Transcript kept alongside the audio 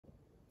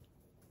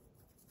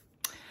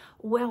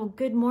Well,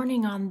 good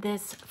morning on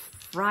this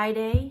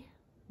Friday,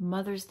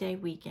 Mother's Day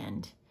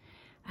weekend.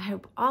 I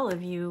hope all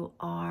of you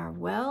are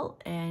well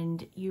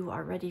and you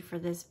are ready for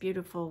this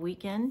beautiful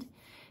weekend,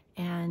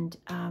 and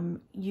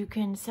you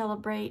can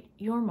celebrate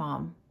your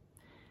mom.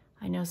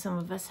 I know some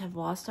of us have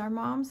lost our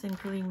moms,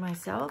 including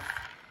myself,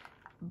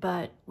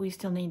 but we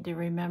still need to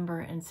remember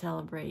and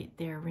celebrate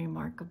their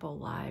remarkable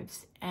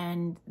lives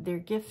and their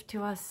gift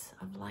to us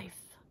of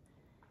life.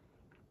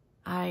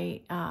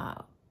 I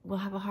will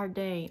have a hard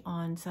day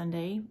on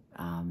Sunday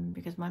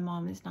because my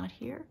mom is not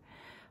here,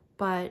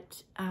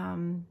 but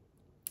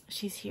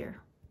she's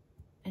here,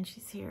 and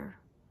she's here.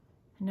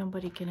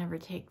 Nobody can ever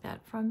take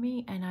that from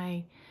me, and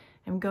I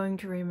am going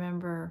to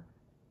remember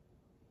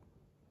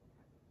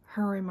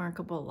her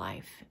remarkable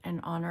life and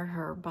honor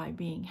her by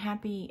being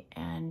happy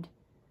and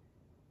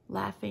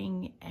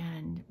laughing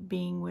and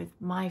being with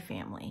my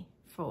family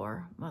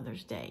for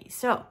Mother's Day.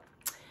 So,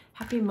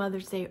 happy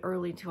Mother's Day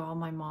early to all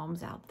my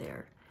moms out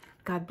there.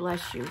 God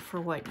bless you for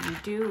what you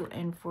do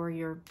and for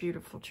your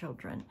beautiful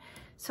children.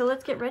 So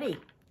let's get ready.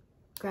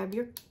 Grab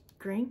your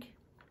drink,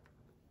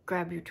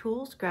 grab your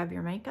tools, grab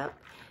your makeup,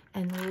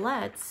 and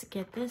let's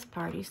get this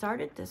party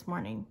started this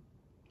morning.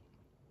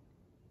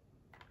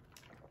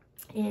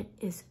 It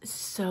is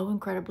so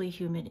incredibly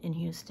humid in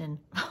Houston.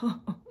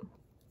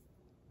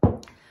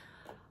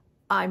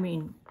 I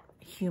mean,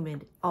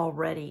 humid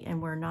already,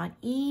 and we're not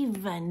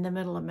even the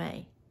middle of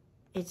May.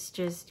 It's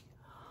just,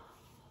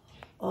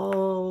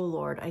 oh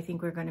Lord, I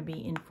think we're going to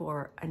be in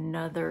for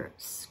another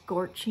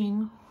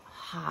scorching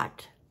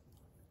hot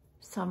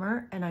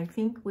summer, and I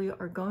think we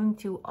are going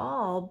to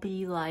all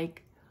be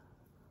like,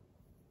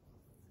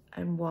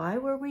 and why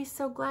were we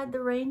so glad the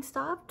rain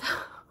stopped?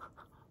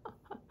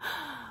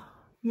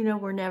 You know,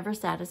 we're never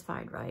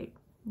satisfied, right?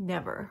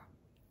 Never.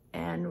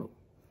 And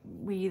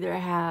we either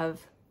have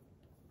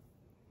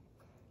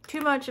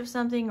too much of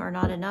something or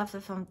not enough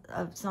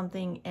of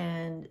something,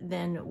 and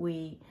then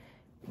we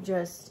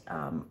just,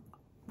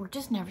 we're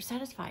just never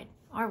satisfied,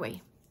 are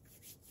we?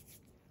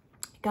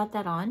 Got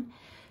that on.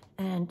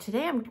 And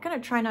today I'm going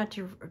to try not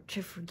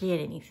to forget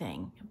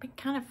anything. I've been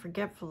kind of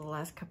forgetful the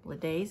last couple of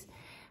days,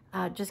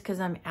 just because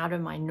I'm out of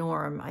my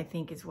norm, I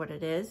think is what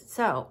it is.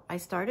 So I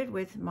started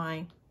with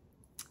my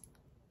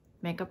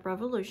Makeup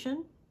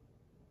Revolution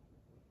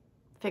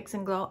Fix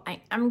and Glow.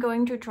 I'm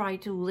going to try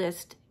to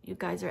list. You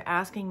guys are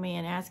asking me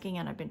and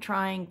I've been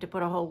trying to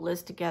put a whole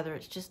list together.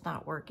 It's just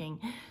not working.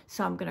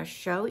 So I'm going to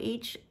show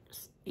each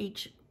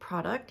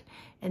product,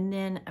 and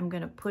then I'm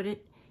going to put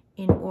it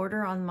in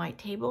order on my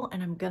table,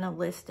 and I'm going to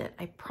list it.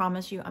 I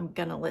promise you I'm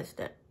going to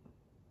list it.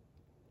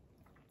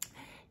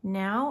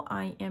 Now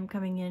I am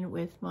coming in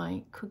with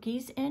my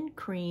Cookies and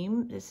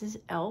Cream. This is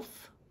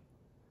e.l.f.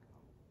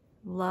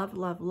 Love,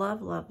 love,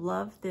 love, love,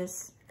 love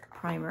this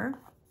primer.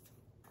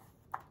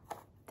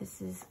 This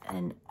is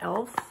an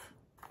e.l.f.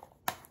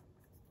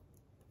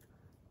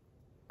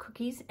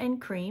 Cookies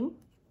and Cream.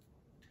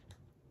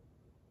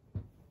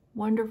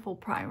 Wonderful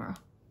primer.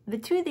 The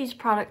two of these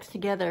products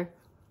together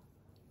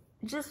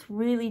just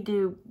really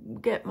do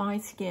get my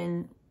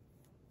skin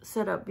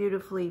set up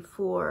beautifully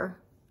for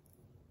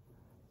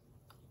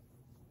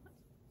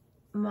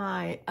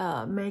my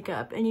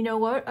makeup. And you know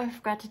what? I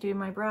forgot to do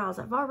my brows.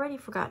 I've already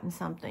forgotten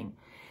something.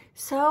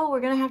 So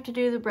we're going to have to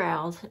do the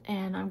brows,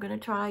 and I'm going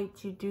to try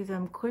to do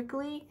them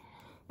quickly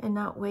and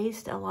not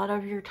waste a lot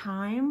of your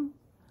time.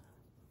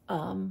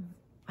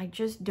 I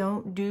just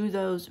don't do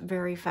those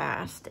very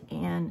fast,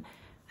 and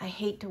I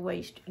hate to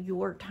waste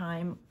your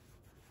time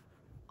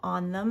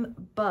on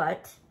them,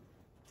 but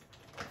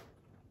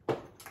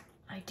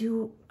I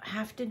do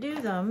have to do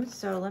them.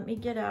 So let me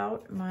get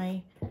out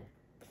my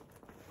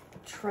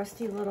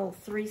trusty little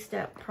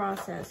three-step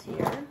process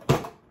here.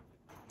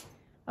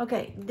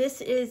 Okay,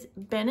 this is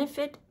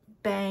Benefit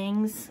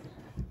Bangs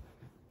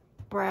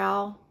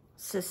Brow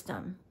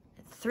System.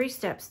 It's 3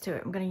 steps to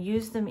it. I'm going to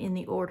use them in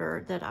the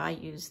order that I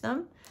use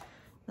them.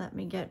 Let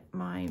me get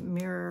my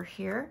mirror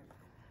here.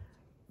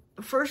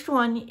 The first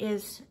one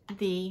is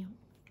the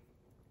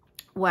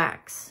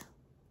wax,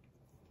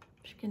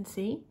 as you can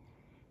see,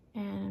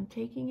 and I'm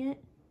taking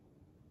it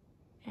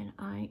and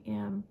I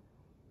am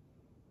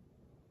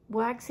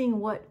waxing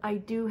what I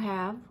do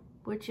have,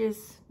 which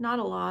is not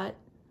a lot,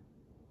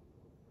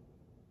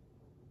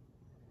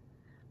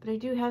 but I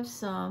do have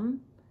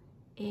some,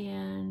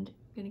 and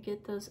I'm gonna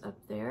get those up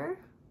there,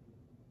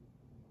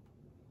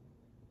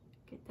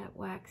 get that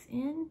wax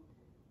in.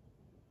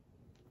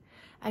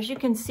 As you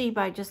can see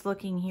by just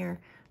looking here,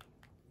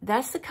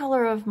 that's the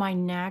color of my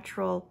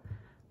natural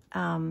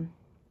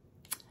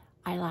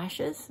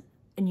eyelashes,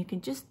 and you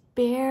can just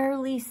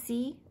barely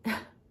see.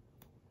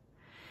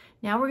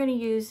 Now we're going to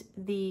use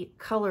the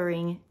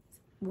coloring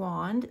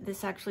wand.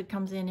 This actually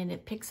comes in and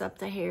it picks up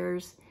the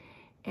hairs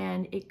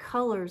and it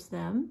colors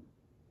them.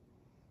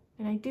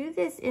 And I do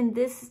this in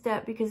this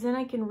step because then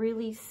I can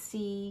really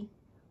see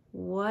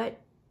what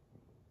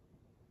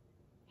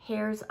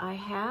hairs I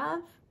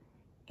have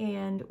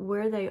and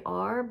where they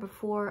are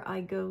before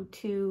I go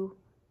to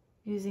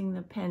using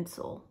the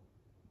pencil.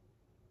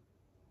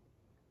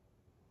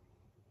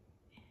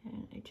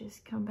 And I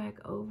just come back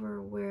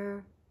over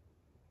where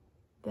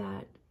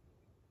that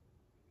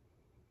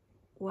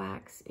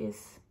wax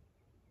is.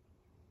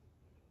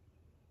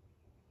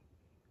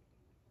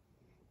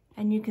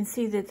 And you can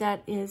see that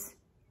that is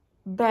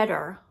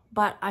better,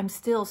 but I'm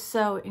still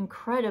so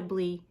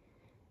incredibly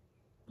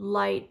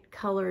light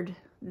colored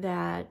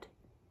that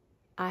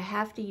I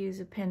have to use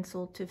a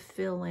pencil to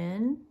fill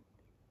in.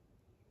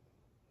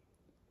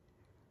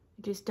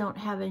 I just don't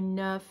have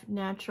enough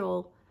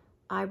natural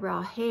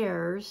eyebrow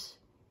hairs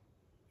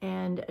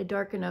and a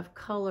dark enough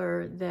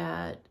color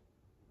that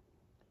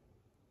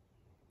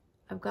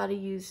I've got to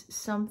use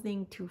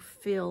something to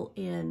fill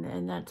in,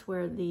 and that's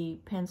where the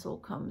pencil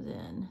comes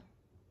in.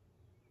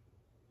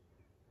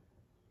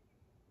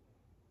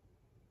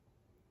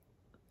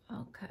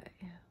 Okay.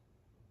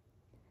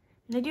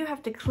 And I do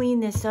have to clean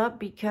this up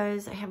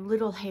because I have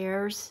little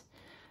hairs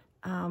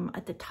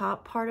at the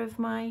top part of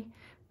my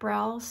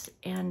brows,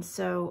 and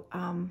so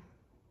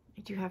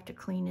I do have to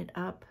clean it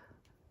up.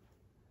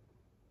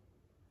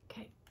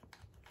 Okay.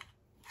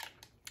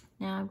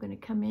 Now I'm going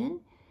to come in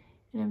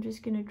and I'm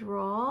just going to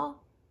draw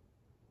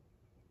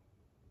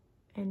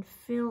and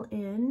fill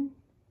in.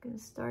 I'm going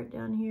to start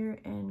down here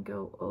and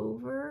go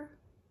over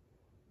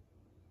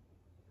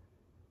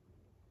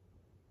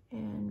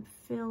and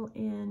fill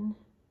in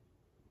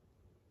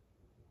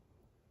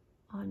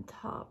on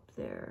top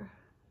there.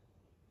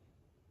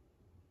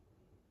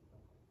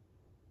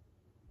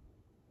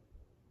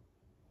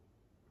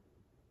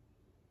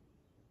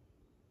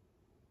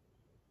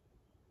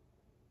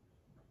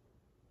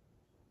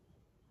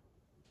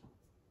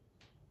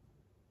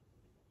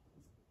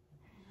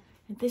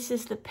 And this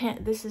is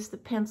the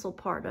pencil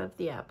part of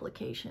the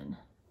application.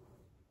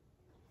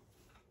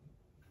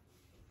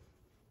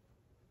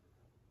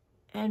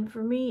 And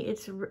for me,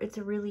 it's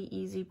a really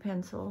easy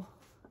pencil.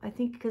 I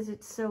think because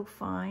it's so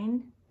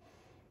fine,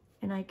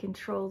 and I can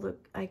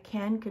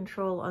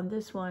control on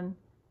this one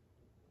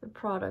the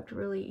product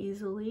really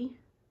easily.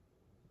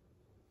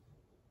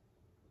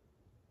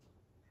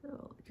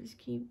 So just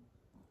keep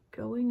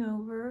going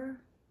over,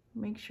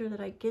 make sure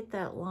that I get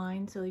that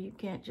line so you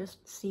can't just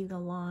see the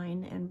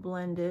line, and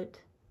blend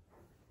it,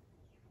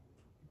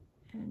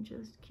 and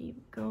just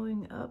keep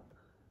going up,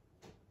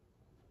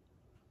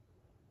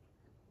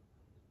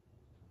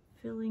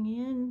 filling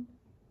in,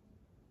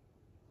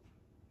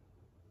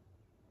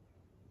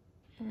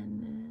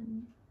 and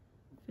then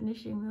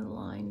finishing the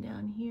line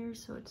down here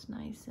so it's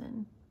nice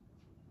and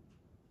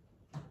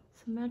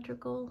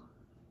symmetrical.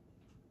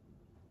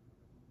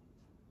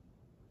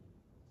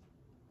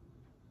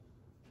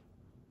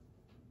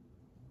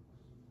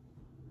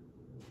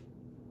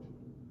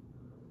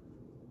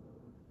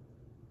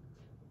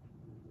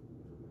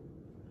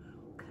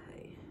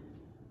 Okay,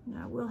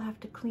 now we'll have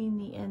to clean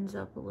the ends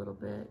up a little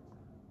bit.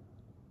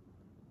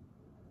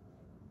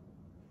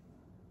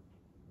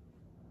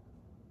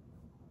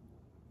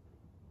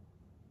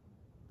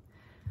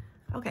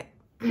 Okay.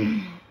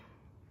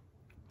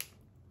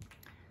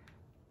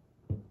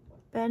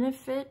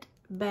 Benefit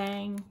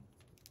Bang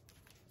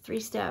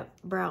 3-step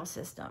brow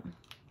system.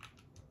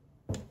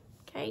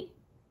 Okay.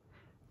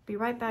 Be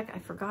right back. I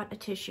forgot a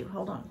tissue.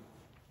 Hold on.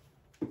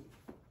 I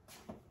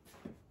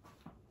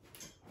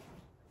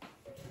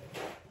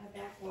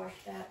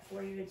backwashed that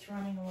for you. It's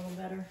running a little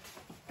better.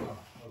 Oh,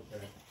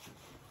 okay.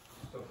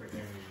 Still forgetting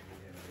you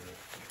begin to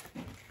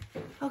do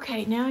it.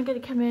 Okay, now I'm going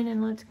to come in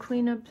and let's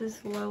clean up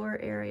this lower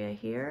area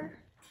here.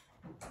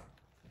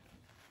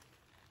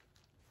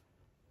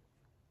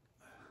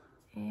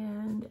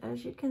 And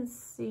as you can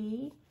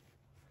see,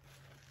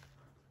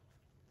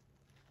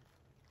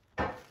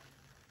 I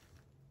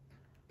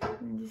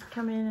just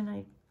come in and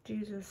I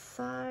do the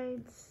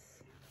sides.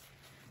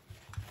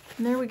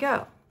 And there we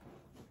go.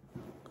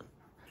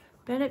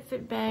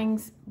 Benefit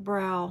Bang's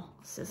brow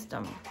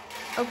system.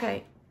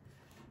 Okay,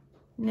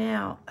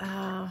 now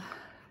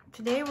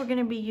today we're going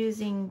to be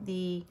using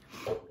the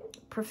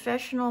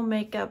Professional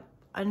Makeup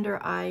Under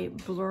Eye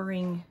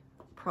Blurring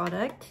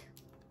product.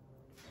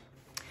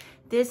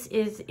 This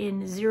is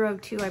in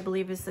 02, I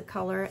believe is the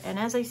color. And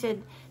as I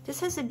said,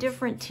 this has a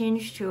different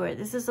tinge to it.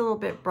 This is a little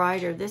bit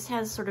brighter. This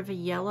has sort of a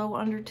yellow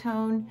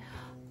undertone,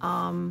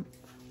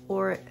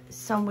 or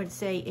some would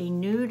say a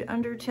nude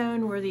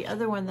undertone, where the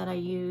other one that I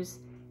use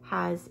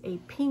has a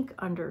pink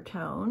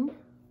undertone.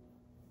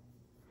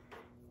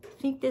 I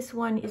think this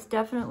one is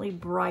definitely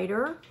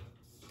brighter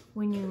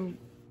when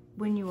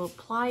you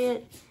apply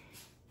it,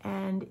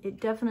 and it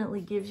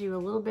definitely gives you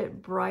a little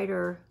bit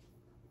brighter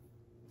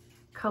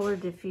color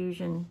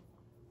diffusion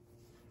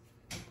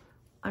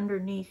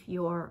underneath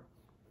your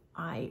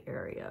eye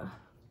area.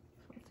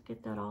 So let's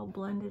get that all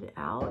blended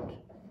out.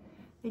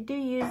 I do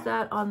use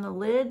that on the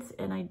lids,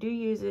 and I do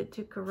use it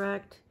to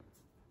correct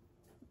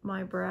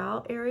my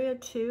brow area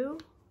too,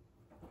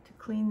 to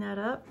clean that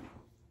up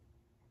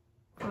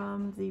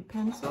from the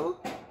pencil.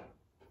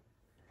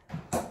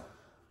 All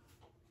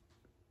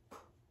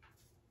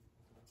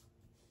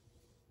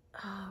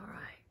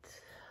right.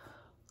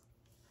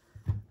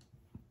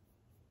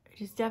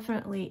 It is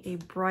definitely a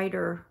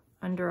brighter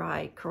under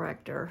eye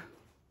corrector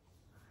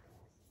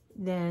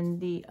than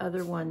the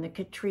other one, the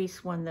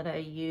Catrice one that I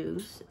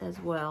use as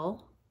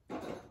well.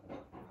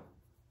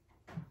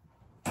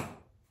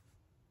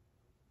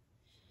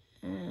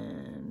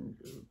 And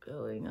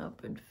going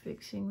up and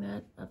fixing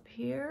that up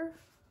here.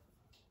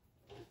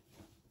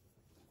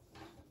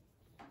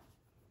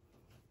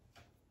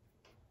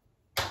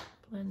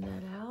 Blend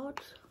that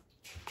out.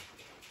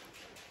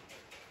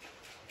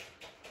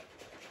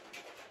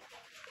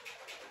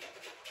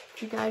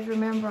 You guys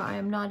remember I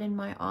am not in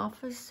my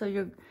office, so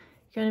you're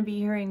going to be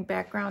hearing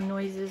background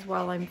noises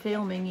while I'm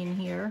filming in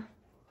here.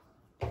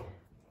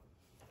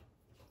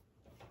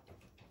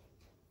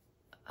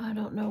 I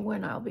don't know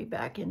when I'll be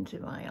back into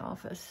my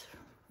office,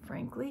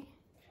 frankly.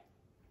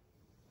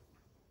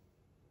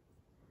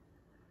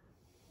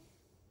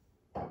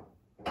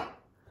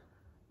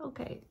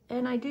 Okay,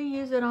 and I do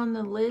use it on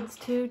the lids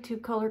too to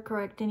color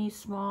correct any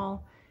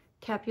small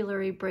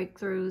capillary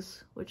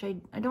breakthroughs, which I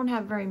don't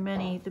have very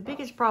many. The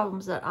biggest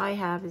problems that I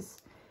have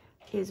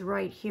is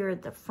right here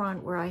at the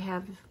front where I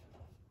have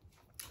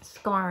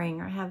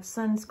scarring. I have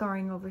sun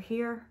scarring over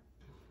here,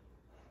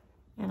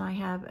 and I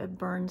have a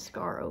burn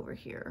scar over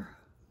here.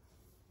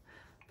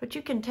 But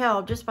you can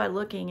tell just by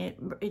looking,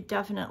 it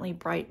definitely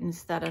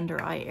brightens that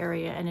under eye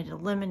area, and it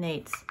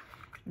eliminates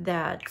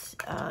that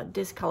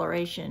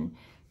discoloration.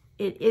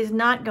 It is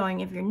not going,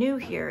 if you're new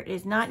here, it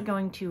is not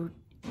going to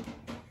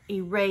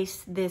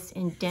erase this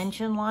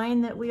indentation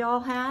line that we all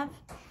have.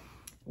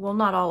 Well,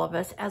 not all of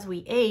us. As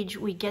we age,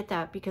 we get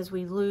that because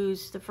we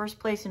lose, the first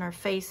place in our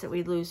face that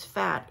we lose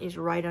fat is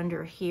right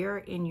under here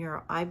in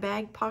your eye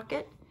bag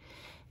pocket.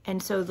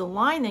 And so the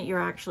line that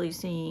you're actually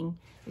seeing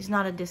is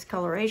not a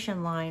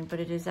discoloration line, but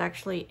it is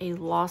actually a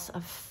loss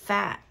of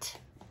fat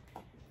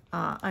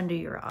under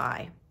your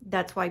eye.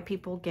 That's why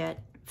people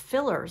get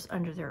fillers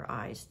under their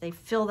eyes. They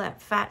fill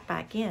that fat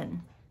back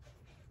in.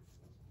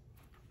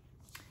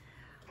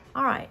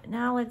 All right,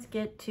 now let's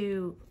get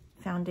to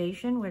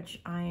foundation,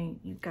 which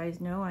you guys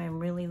know I am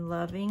really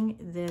loving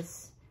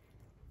this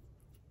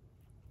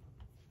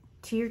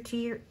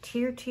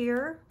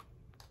TirTir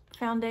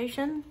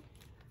foundation.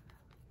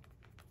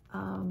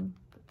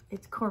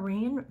 It's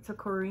Korean. It's a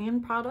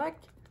Korean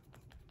product,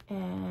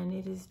 and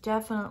it is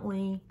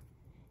definitely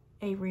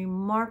a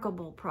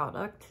remarkable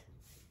product.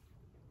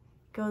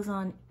 Goes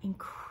on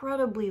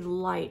incredibly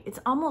light. It's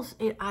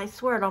almost, I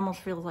swear it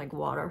almost feels like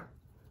water.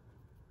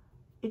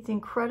 It's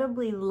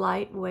incredibly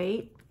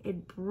lightweight.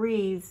 It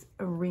breathes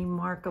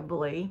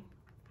remarkably.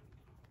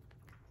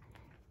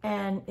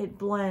 And it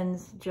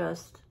blends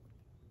just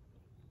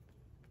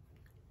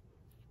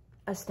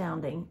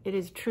astounding. It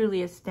is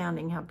truly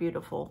astounding how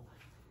beautiful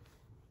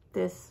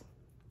this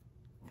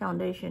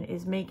foundation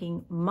is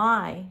making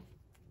my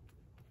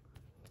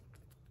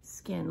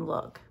skin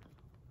look.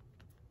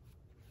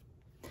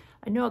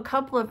 I know a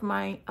couple of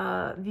my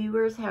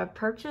viewers have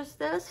purchased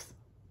this,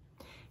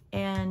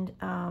 and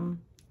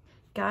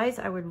guys,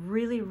 I would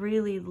really,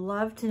 really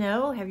love to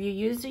know, have you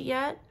used it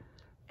yet?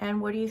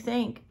 And what do you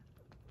think?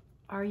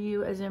 Are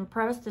you as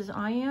impressed as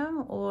I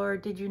am, or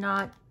did you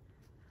not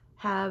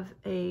have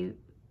a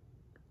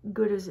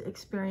good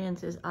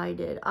experience as I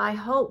did? I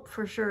hope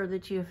for sure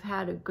that you've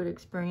had a good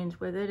experience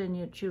with it and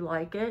that you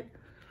like it.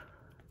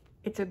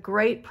 It's a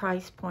great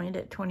price point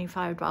at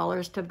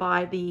 $25 to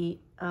buy the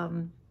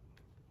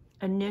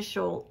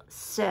initial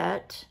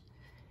set,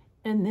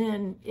 and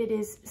then it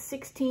is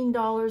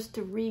 $16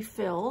 to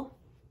refill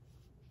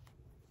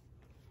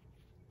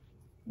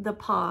the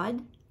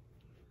pod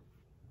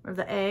or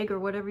the egg or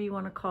whatever you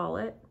want to call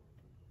it.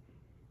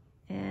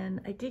 And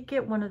I did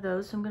get one of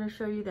those, so I'm going to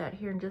show you that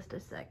here in just a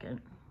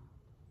second.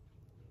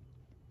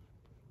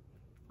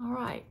 All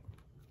right,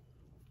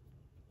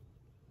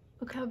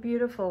 look how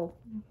beautiful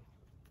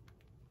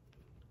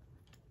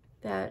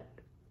that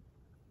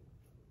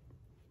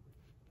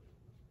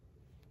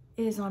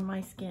is on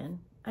my skin.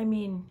 I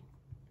mean,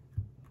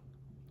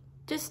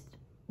 just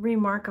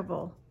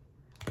remarkable.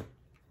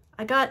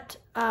 I got,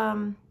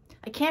 I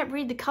can't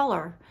read the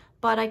color,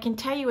 but I can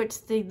tell you it's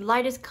the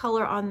lightest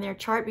color on their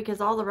chart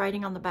because all the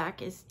writing on the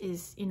back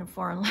is in a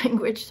foreign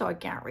language, so I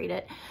can't read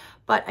it.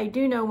 But I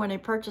do know when I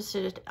purchased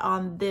it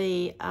on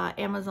the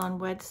Amazon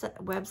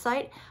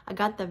website, I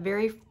got the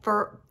very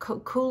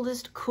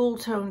coolest cool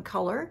tone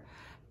color.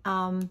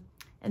 And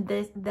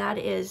that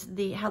is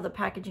how the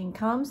packaging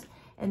comes.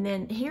 And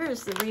then here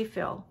is the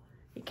refill.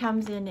 It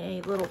comes in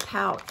a little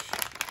pouch.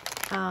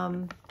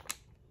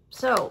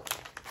 So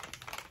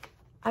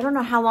I don't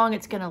know how long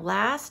it's gonna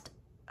last.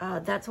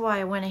 That's why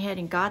I went ahead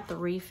and got the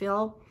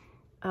refill.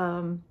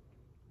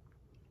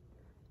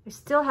 I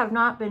still have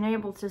not been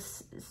able to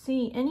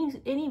see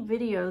any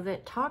video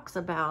that talks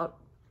about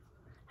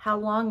how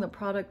long the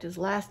product is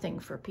lasting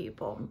for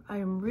people. I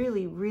am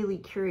really, really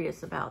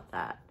curious about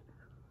that.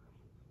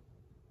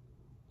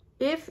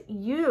 If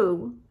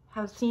you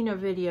have seen a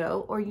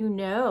video or you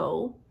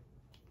know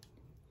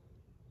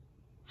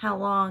how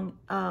long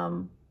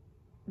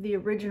the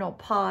original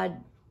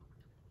pod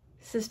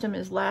system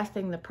is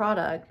lasting the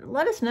product,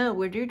 let us know.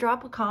 Would you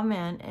drop a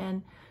comment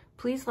and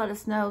please let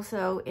us know,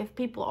 so if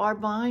people are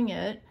buying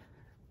it,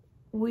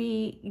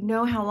 we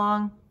know how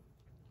long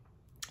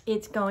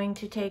it's going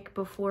to take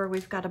before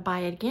we've got to buy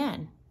it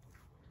again.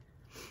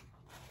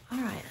 All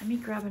right, let me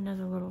grab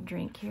another little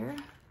drink here.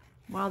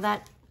 While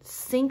that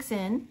sinks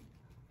in,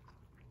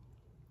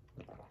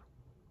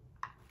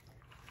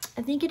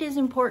 I think it is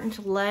important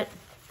to let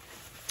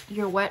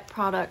your wet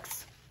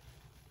products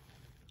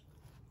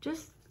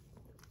just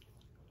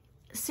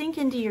sink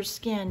into your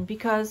skin,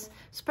 because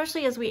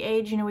especially as we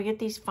age, you know, we get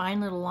these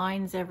fine little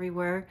lines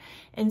everywhere.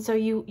 And so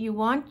you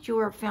want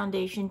your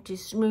foundation to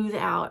smooth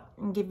out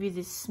and give you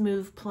this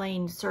smooth,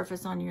 plain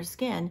surface on your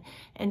skin.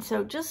 And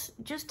so just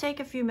take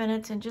a few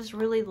minutes and just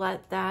really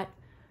let that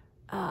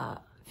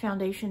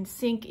foundation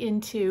sink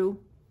into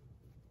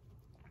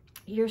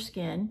your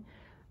skin.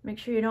 Make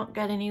sure you don't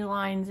get any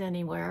lines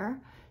anywhere.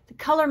 The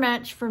color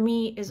match for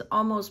me is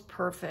almost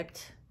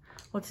perfect.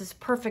 Well, it's as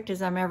perfect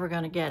as I'm ever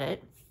going to get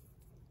it.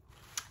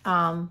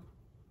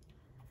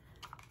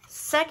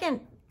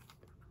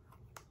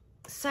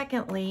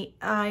 Secondly,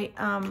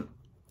 I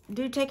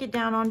do take it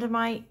down onto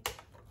my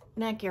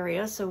neck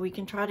area so we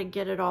can try to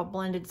get it all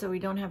blended so we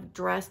don't have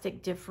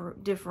drastic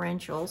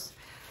differentials.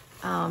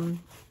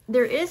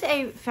 There is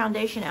a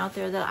foundation out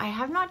there that I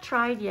have not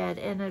tried yet,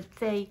 and I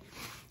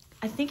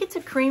think it's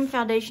a cream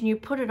foundation. You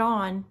put it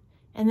on,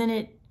 and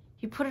then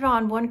you put it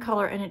on one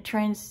color, and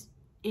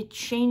it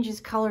changes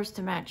colors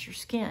to match your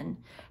skin.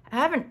 I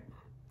haven't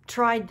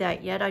tried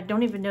that yet. I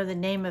don't even know the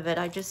name of it.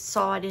 I just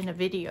saw it in a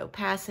video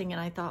passing, and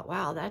I thought,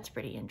 wow, that's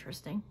pretty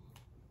interesting.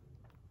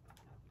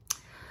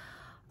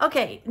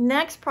 Okay,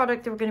 next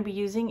product that we're going to be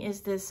using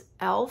is this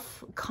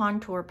e.l.f.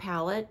 contour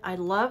palette. I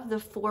love the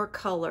 4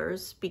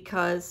 colors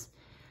because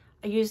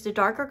I use the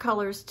darker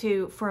colors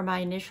for my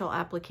initial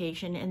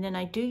application, and then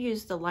I do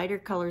use the lighter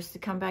colors to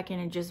come back in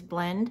and just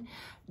blend,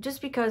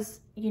 just because,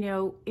 you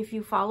know, if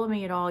you follow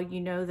me at all,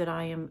 you know that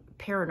I am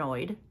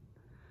paranoid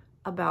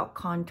about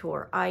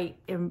contour. I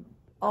am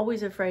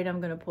always afraid I'm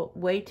going to put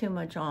way too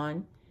much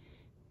on.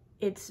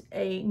 It's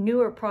a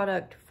newer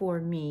product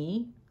for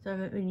me, so I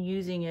haven't been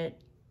using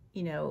it,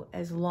 you know,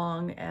 as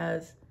long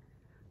as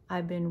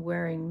I've been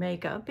wearing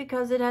makeup,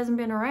 because it hasn't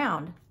been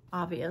around,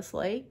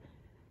 obviously.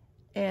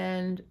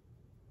 And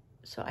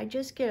so I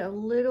just get a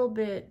little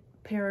bit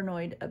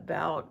paranoid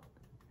about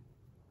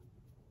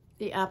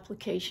the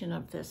application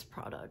of this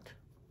product.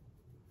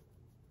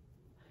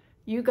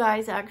 You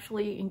guys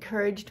actually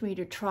encouraged me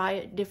to try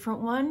a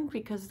different one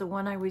because the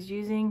one I was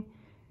using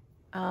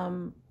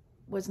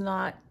was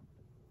not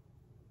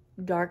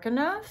dark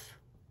enough.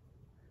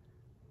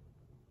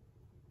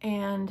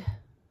 And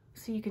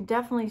so you can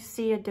definitely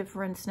see a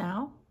difference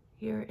now,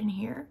 here and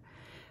here.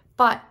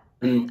 But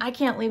I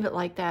can't leave it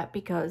like that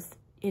because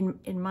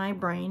in my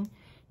brain,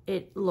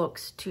 it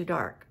looks too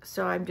dark.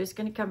 So I'm just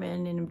gonna come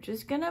in and I'm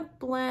just gonna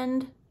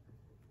blend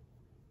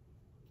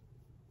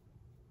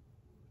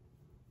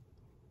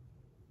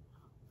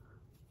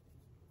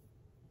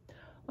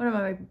one of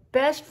my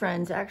best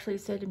friends actually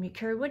said to me,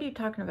 "Carrie, what are you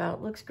talking about?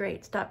 It looks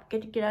great. Stop,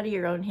 get out of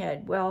your own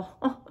head." Well,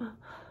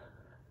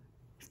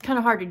 it's kind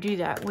of hard to do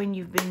that when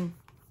you've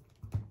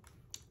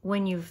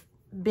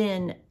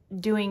been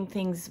doing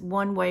things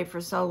one way for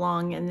so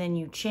long, and then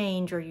you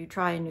change or you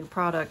try a new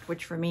product,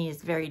 which for me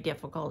is very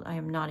difficult. I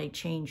am not a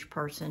change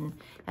person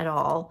at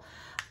all.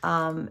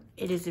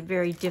 It is a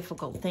very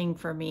difficult thing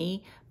for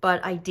me,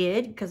 but I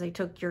did because I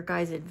took your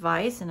guys'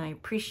 advice, and I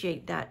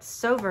appreciate that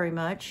so very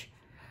much.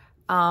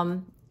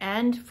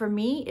 And for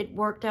me, it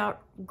worked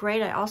out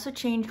great. I also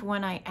changed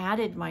when I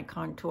added my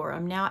contour.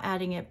 I'm now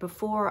adding it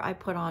before I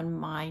put on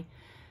my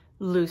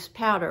loose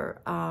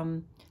powder.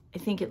 I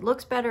think it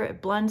looks better,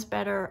 it blends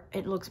better,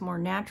 it looks more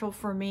natural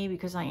for me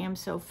because I am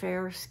so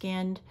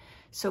fair-skinned.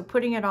 So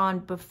putting it on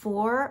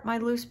before my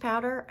loose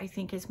powder, I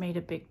think has made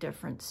a big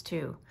difference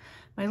too.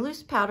 My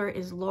loose powder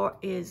is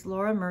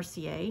Laura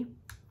Mercier.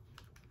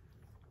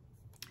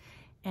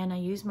 And I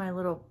use my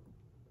little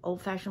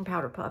old-fashioned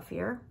powder puff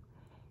here.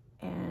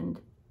 And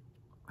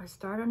I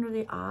start under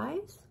the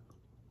eyes.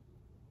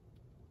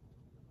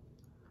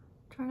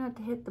 Try not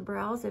to hit the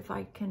brows if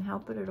I can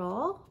help it at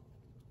all.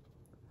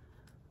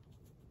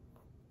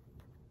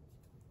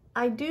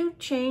 I do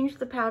change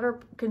the powder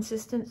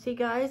consistency,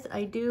 guys.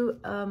 I do,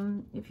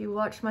 if you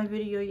watched my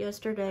video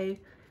yesterday,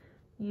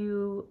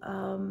 you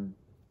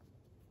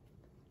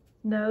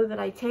know that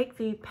I take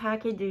the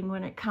packaging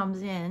when it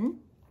comes in,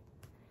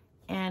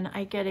 and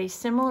I get a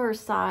similar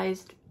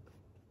sized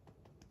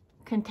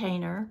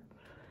container,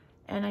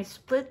 and I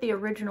split the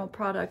original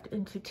product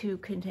into 2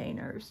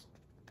 containers.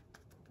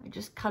 I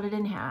just cut it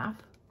in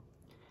half.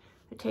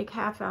 I take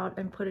half out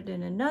and put it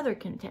in another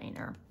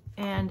container.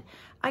 And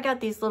I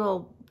got these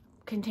little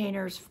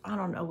containers, I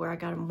don't know where I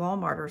got them,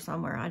 Walmart or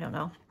somewhere, I don't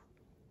know.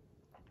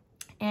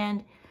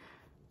 And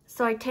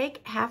so I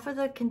take half of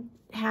the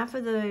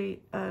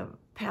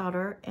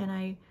powder and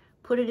I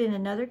put it in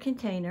another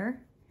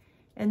container,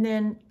 and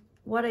then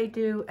what I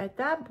do at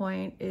that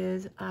point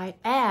is I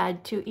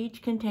add to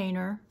each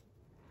container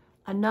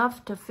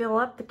enough to fill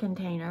up the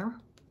container,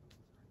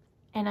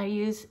 and I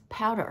use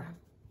powder.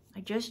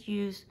 I just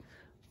use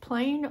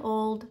plain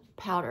old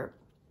powder.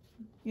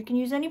 You can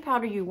use any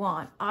powder you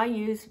want. I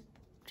use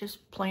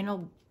just plain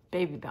old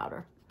baby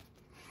powder.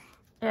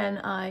 And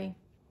I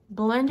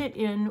blend it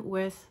in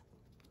with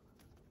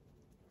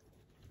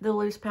the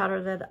loose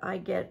powder that I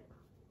get.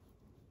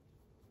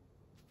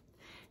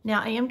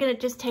 Now I am gonna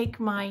just take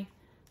my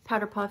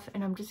powder puff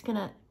and I'm just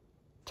gonna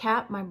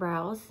tap my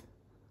brows.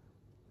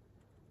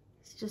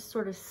 It's just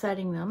sort of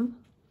setting them.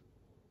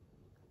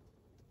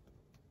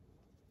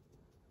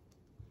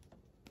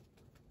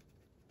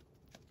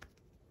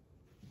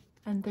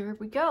 And there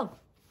we go.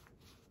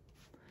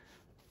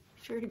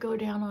 Sure to go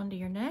down onto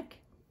your neck.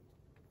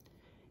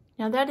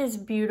 Now that is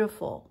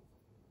beautiful.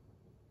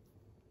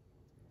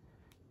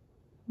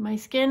 My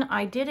skin,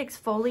 I did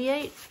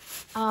exfoliate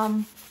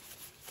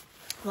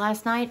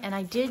last night, and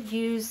I did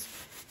use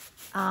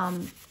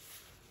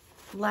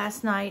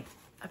last night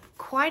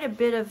quite a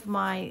bit of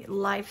my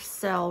Life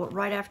Cell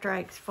right after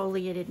I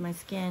exfoliated my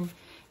skin,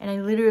 and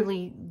I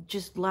literally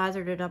just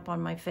lathered it up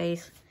on my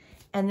face,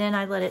 and then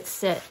I let it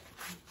sit.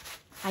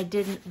 I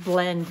didn't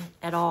blend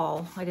at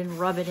all. I didn't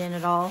rub it in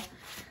at all.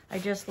 I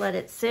just let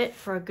it sit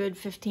for a good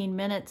 15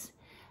 minutes.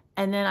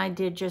 And then I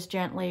did just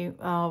gently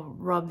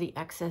rub the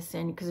excess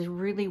in because I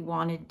really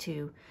wanted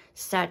to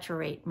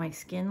saturate my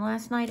skin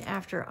last night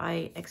after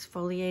I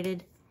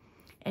exfoliated.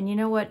 And you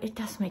know what? It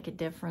does make a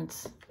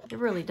difference. It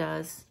really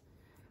does.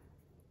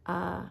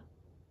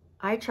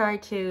 I try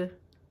to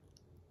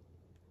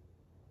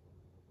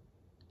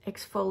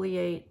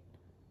exfoliate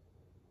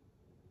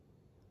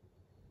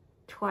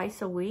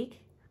twice a week.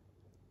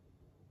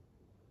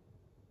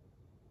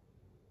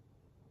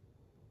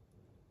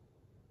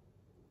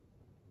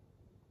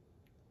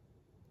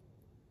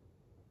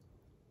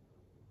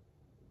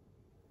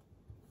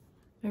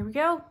 There we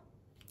go.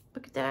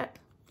 Look at that.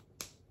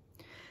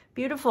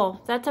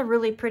 Beautiful. That's a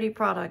really pretty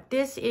product.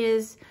 This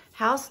is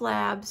Haus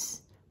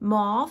Labs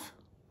Mauve.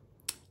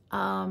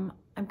 I'm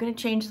going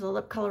to change the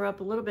lip color up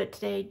a little bit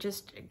today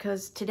just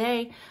because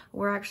today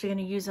we're actually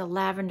going to use a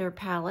lavender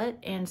palette,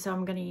 and so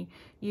I'm going to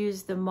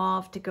use the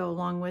mauve to go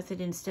along with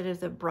it instead of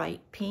the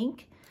bright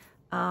pink.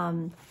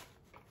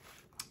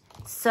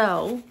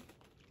 So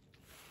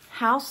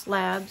Haus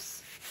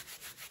Labs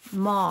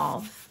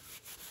Mauve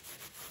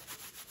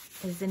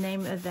is the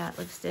name of that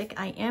lipstick.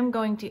 I am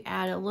going to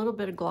add a little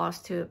bit of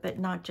gloss to it, but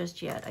not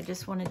just yet. I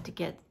just wanted to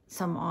get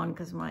some on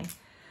because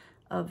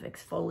of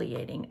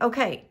exfoliating.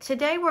 Okay,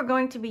 today we're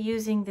going to be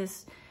using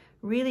this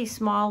really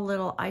small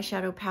little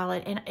eyeshadow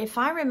palette. And if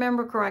I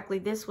remember correctly,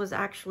 this was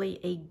actually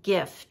a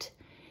gift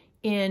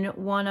in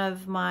one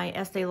of my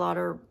Estee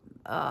Lauder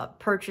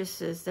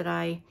purchases that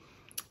I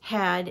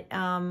had.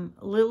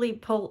 Lilly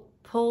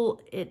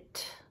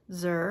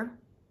Pulitzer.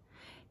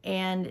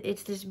 And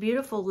it's this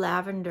beautiful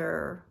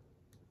lavender,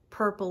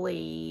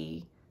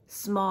 purpley,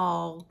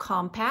 small,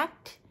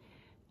 compact.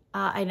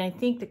 And I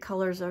think the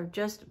colors are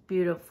just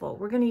beautiful.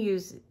 We're gonna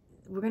use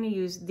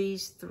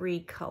these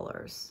three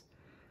colors.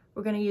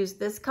 We're gonna use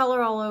this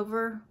color all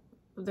over.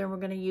 Then we're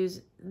gonna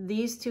use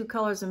these two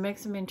colors and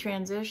mix them in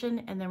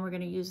transition. And then we're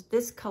gonna use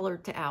this color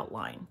to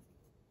outline.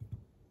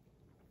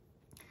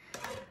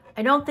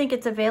 I don't think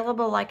it's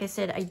available. Like I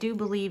said, I do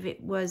believe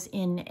it was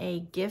in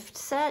a gift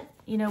set,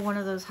 you know, one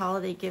of those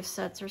holiday gift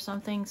sets or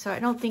something. So I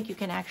don't think you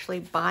can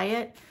actually buy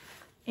it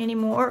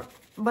anymore,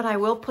 but I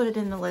will put it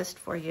in the list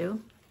for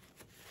you,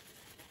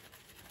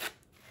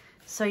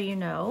 so you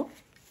know.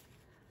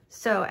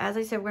 So as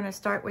I said, we're going to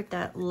start with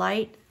that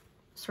light,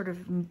 sort of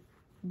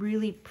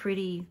really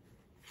pretty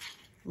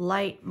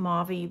light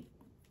mauve-y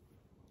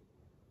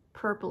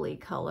purpley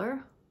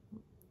color.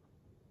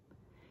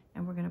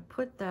 And we're going to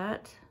put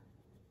that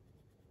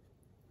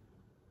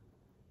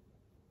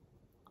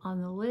on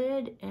the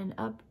lid and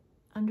up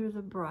under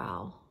the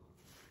brow.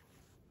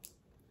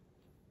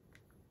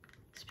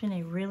 It's been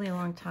a really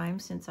long time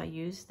since I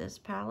used this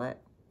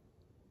palette.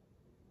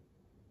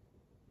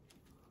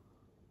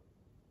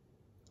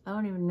 I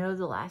don't even know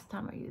the last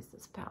time I used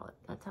this palette.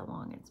 That's how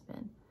long it's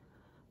been.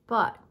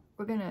 But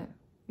we're gonna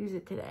use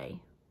it today.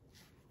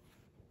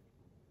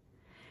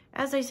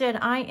 As I said,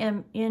 I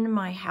am in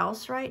my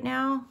house right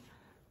now.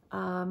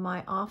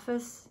 My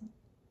office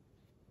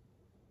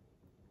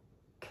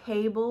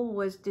cable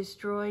was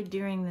destroyed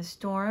during the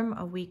storm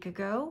a week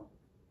ago,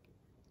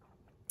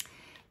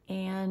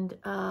 and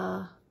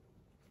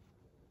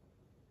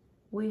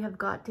we have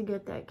got to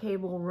get that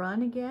cable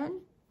run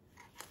again,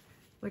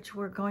 which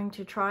we're going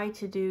to try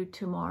to do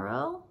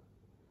tomorrow.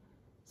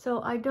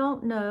 So I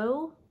don't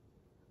know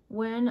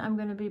when I'm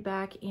going to be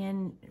back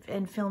in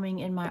and filming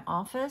in my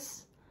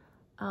office,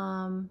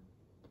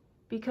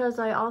 because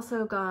I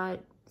also got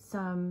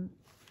some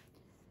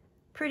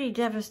pretty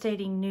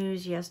devastating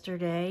news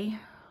yesterday.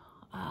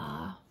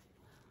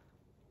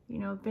 You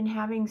know, I've been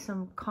having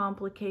some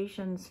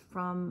complications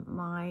from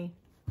my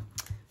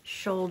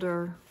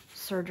shoulder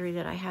surgery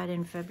that I had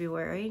in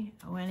February.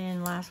 I went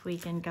in last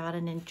week and got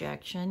an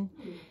injection.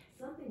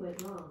 Something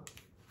went wrong.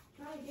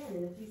 Try again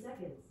in a few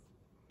seconds.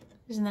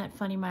 Isn't that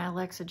funny? My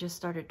Alexa just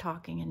started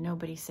talking and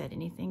nobody said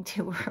anything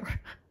to her.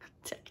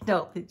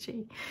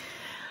 Technology.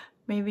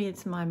 Maybe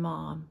it's my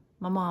mom.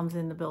 My mom's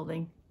in the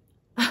building.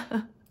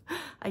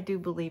 I do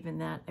believe in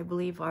that. I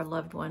believe our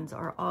loved ones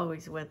are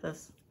always with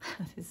us.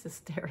 It's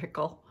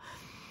hysterical.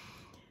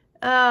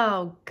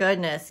 Oh,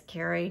 goodness,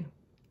 Carrie.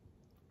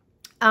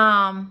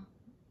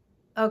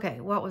 Okay,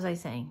 what was I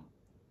saying?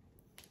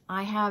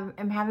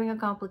 I'm having a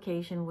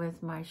complication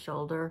with my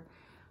shoulder.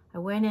 I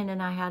went in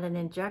and I had an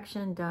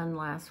injection done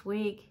last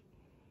week,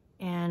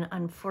 and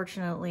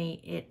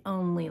unfortunately, it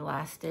only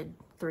lasted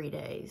 3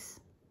 days.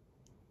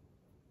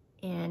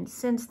 And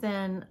since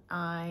then,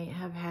 I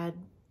have had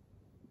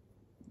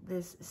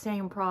this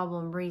same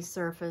problem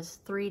resurface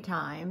 3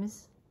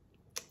 times.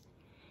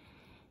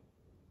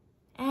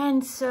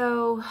 And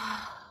so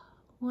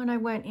when I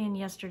went in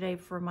yesterday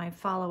for my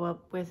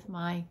follow-up with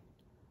my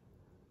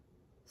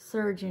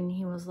surgeon,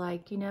 he was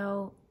like, you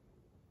know,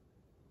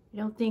 I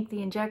don't think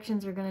the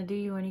injections are going to do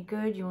you any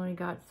good. You only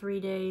got 3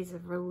 days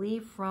of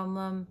relief from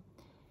them,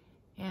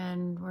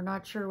 and we're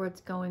not sure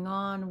what's going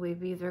on.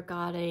 We've either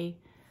got a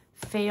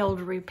failed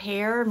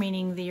repair,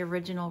 meaning the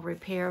original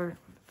repair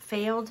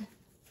failed,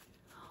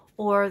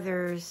 or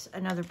there's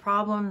another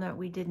problem that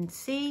we didn't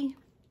see.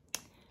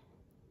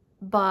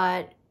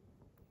 But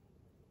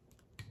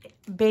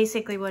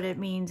basically what it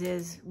means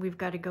is we've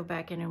got to go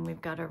back in and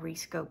we've got to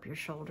rescope your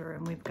shoulder,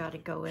 and we've got to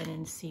go in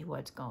and see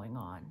what's going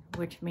on,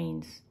 which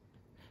means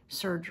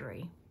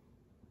surgery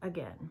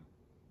again.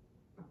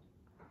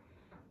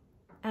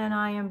 And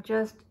I am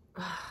just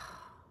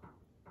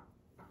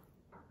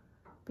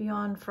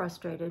beyond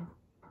frustrated.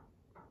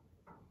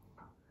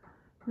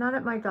 Not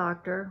at my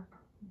doctor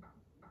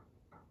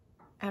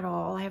at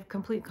all. I have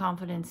complete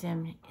confidence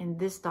in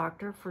this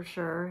doctor for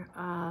sure.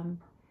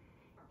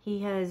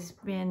 He has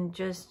been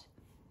just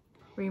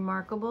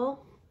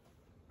remarkable.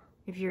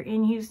 If you're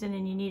in Houston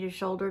and you need a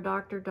shoulder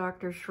doctor,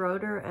 Dr.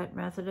 Schroeder at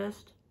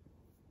Methodist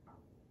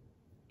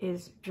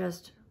is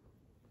just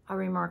a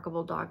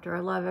remarkable doctor.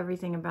 I love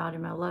everything about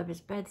him. I love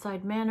his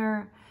bedside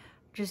manner.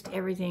 Just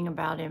everything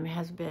about him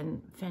has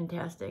been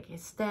fantastic.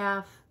 His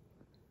staff,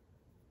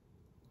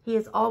 he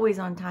is always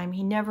on time.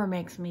 He never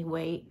makes me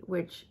wait,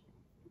 which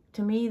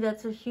to me,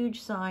 that's a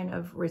huge sign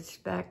of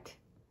respect.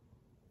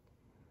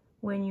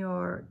 When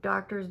your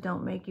doctors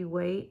don't make you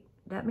wait,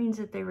 that means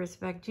that they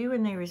respect you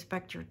and they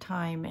respect your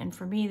time. And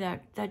for me,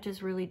 that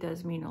just really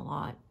does mean a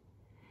lot.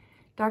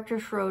 Dr.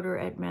 Schroeder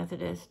at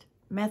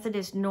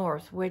Methodist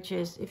North, which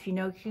is, if you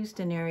know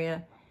Houston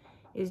area,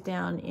 is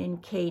down in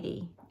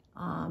Katy,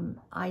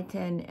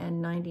 I-10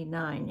 and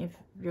 99, if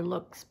you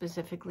look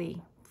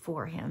specifically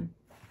for him.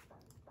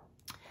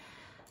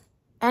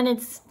 And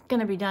it's going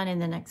to be done in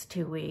the next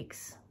 2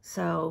 weeks.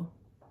 So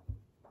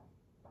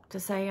to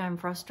say I'm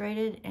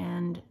frustrated,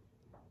 and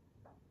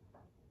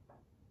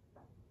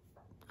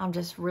I'm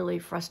just really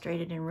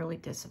frustrated and really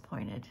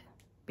disappointed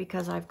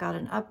because I've got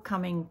an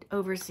upcoming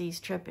overseas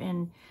trip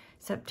in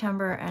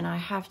September and I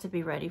have to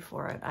be ready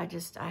for it.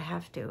 I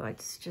have to.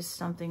 It's just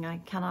something I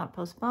cannot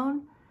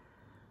postpone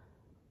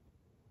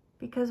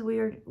because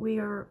we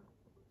are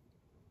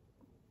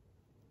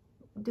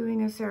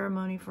doing a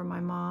ceremony for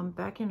my mom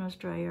back in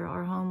Australia,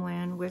 our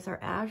homeland, with her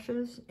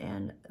ashes,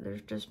 and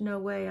there's just no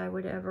way I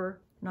would ever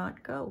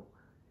not go.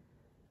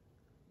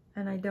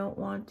 And I don't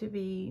want to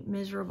be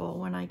miserable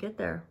when I get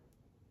there.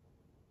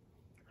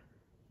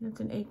 It's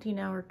an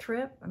 18-hour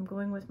trip. I'm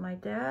going with my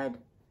dad.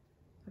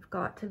 I've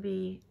got to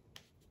be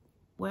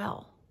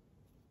well.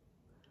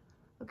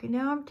 Okay,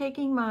 now I'm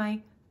taking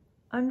my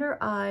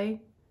under eye.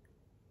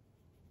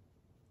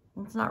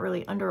 Well, it's not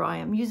really under eye.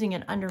 I'm using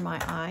it under my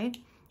eye.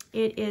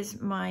 It is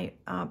my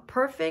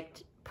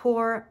Perfect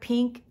Pore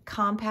Pink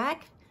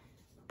Compact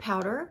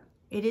Powder.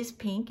 It is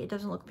pink. It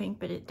doesn't look pink,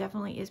 but it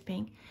definitely is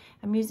pink.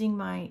 I'm using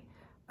my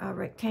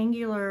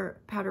rectangular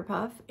powder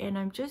puff, and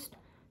I'm just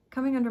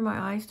coming under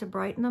my eyes to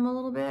brighten them a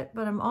little bit,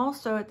 but I'm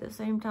also, at the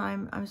same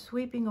time, I'm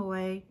sweeping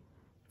away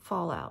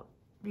fallout,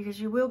 because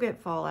you will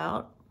get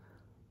fallout.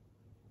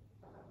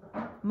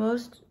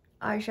 Most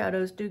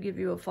eyeshadows do give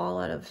you a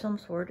fallout of some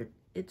sort.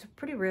 It's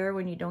pretty rare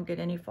when you don't get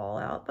any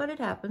fallout, but it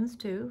happens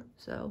too,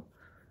 so.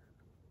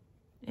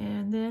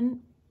 And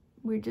then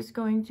we're just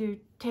going to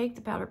take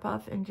the powder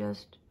puff and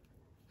just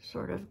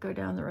sort of go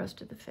down the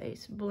rest of the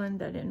face,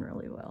 blend that in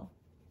really well.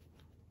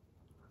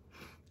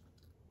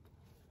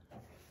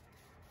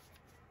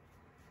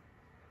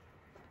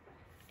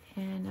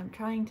 And I'm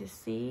trying to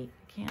see,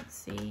 can't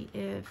see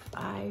if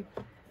I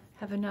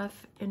have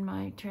enough in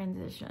my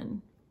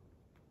transition.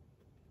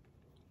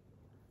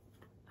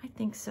 I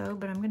think so,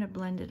 but I'm going to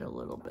blend it a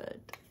little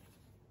bit.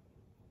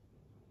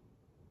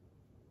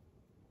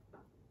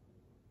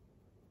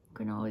 You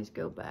can always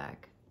go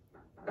back.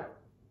 I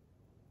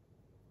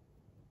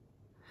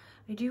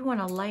do want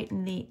to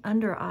lighten the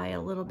under eye a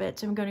little bit,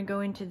 so I'm going to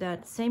go into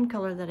that same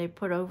color that I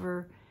put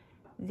over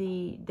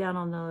the down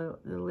on the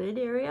lid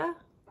area,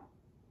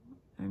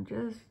 and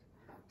just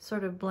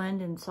sort of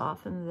blend and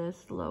soften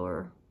this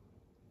lower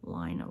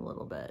line a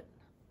little bit.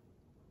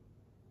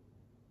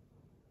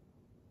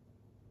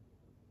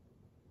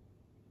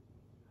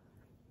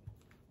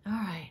 All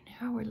right,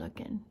 how are we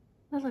looking?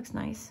 That looks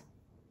nice.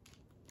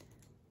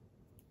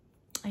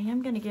 I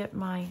am going to get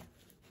my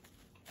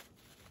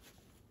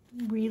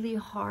really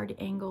hard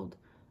angled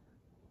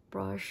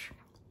brush.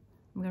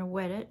 I'm gonna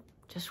wet it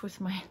just with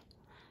my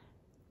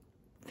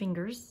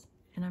fingers,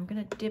 and I'm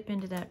gonna dip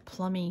into that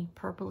plummy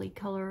purpley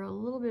color a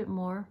little bit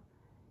more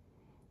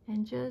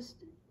and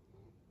just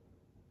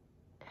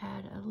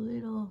add a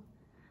little.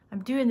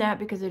 I'm doing that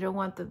because I don't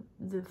want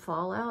the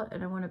fallout,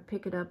 and I want to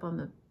pick it up on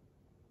the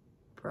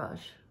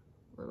brush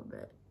a little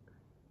bit.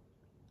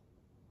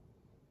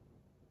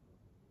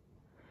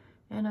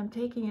 And I'm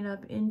taking it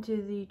up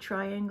into the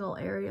triangle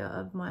area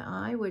of my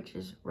eye, which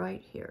is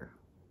right here.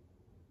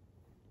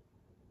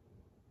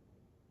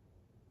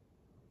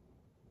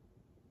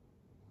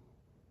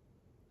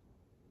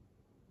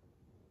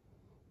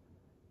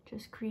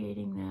 Just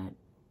creating that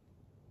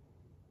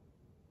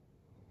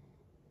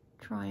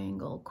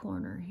triangle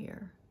corner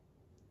here.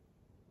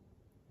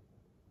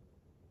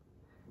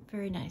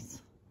 Very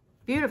nice.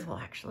 Beautiful,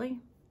 actually.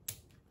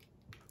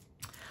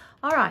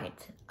 All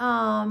right.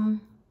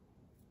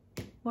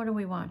 What do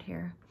we want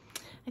here?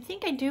 I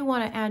think I do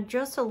want to add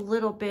just a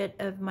little bit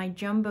of my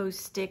Jumbo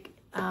Stick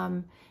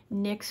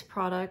NYX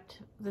product.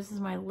 This is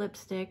my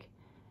lipstick.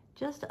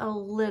 Just a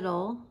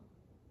little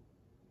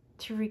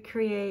to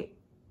recreate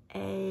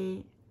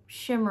a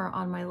shimmer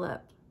on my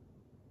lip.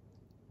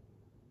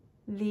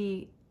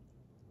 The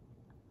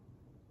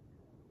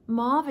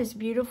mauve is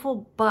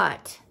beautiful,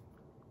 but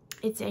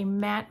it's a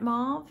matte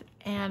mauve,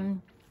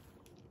 and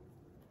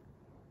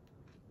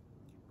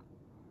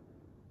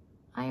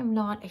I am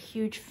not a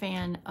huge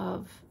fan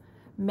of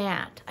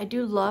matte. I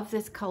do love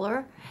this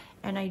color,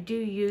 and I do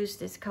use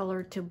this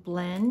color to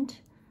blend,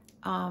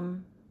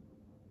 and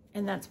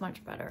that's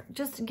much better.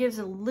 Just gives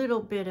a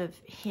little bit of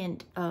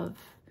hint of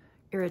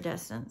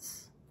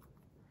iridescence.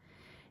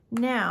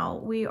 Now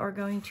we are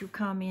going to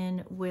come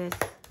in with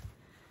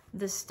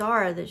the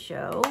star of the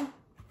show,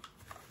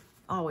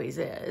 always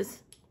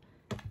is,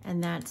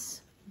 and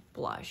that's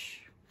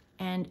blush.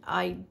 And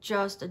I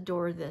just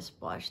adore this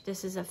blush.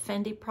 This is a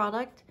Fendi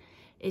product.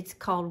 It's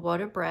called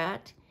What a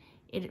Brat.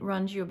 It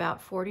runs you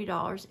about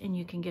 $40, and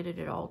you can get it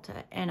at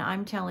Ulta. And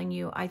I'm telling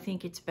you, I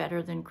think it's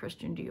better than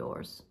Christian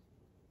Dior's.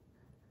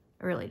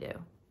 I really do.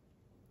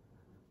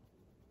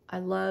 I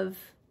love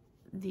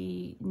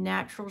the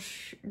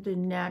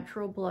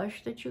natural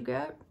blush that you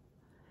get,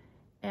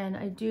 and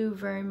I do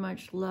very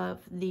much love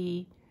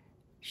the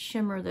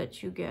shimmer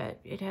that you get.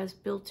 It has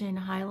built-in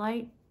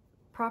highlight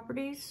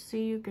properties, so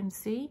you can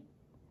see.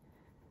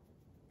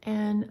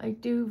 And I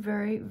do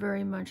very,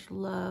 very much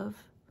love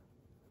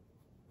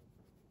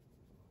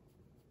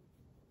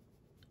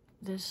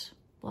this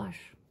blush.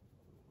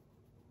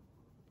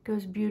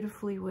 Goes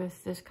beautifully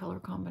with this color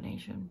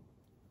combination.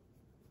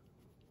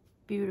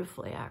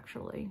 Beautifully,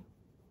 actually.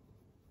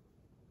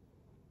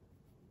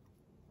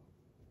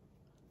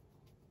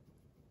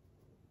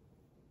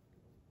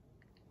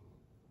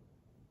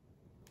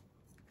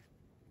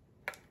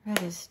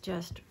 That is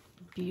just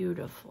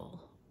beautiful.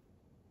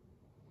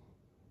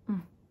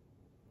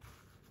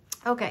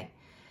 Okay,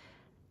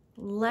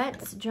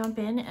 let's jump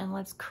in and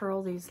let's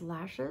curl these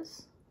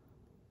lashes.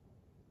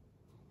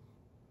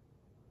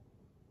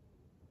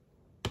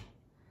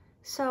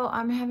 So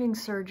I'm having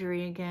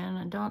surgery again.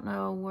 I don't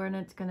know when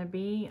it's going to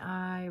be.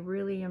 I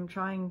really am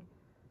trying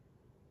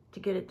to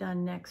get it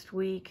done next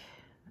week.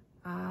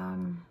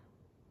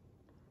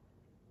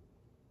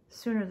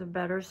 Sooner the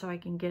better, so I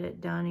can get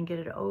it done and get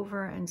it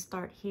over and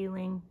start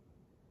healing.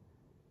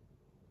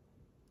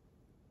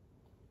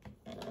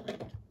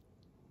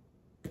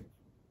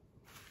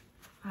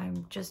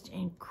 I'm just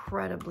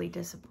incredibly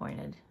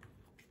disappointed.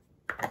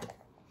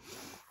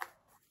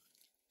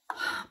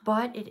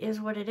 But it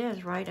is what it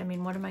is, right? I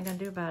mean, what am I going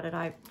to do about it?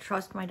 I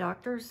trust my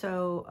doctor,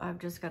 so I've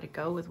just got to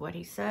go with what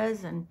he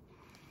says, and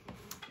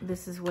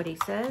this is what he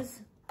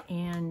says.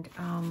 And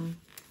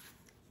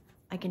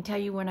I can tell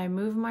you, when I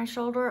move my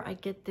shoulder, I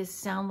get this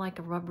sound like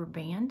a rubber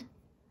band.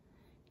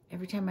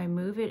 Every time I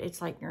move it,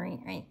 it's like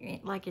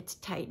it's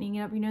tightening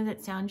up. You know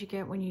that sound you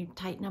get when you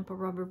tighten up a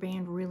rubber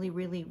band really,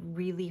 really,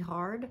 really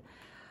hard?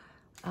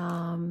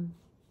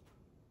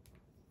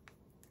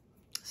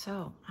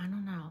 So, I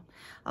don't know.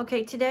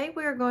 Okay, today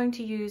we are going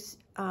to use,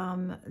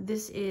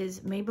 this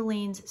is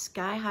Maybelline's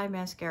Sky High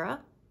Mascara.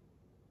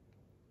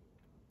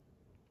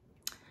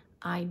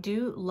 I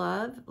do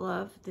love,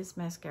 love this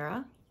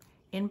mascara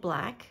in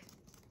black.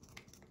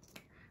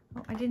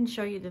 Oh, I didn't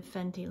show you the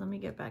Fenty. Let me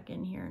get back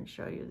in here and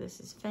show you. This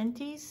is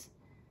Fenty's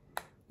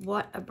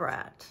What a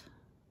Brat.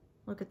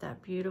 Look at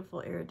that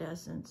beautiful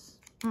iridescence.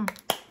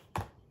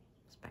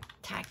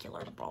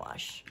 Spectacular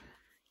blush.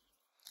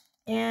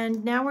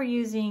 And now we're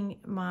using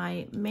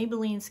my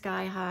Maybelline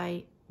Sky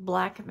High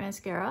Black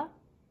Mascara.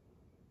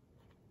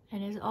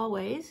 And as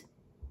always,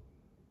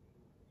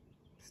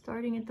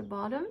 starting at the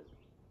bottom,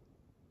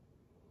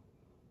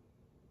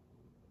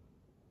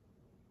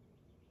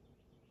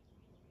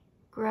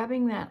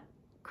 grabbing that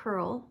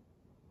curl,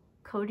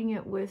 coating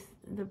it with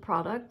the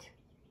product,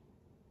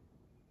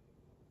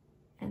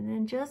 and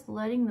then just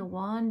letting the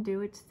wand do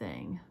its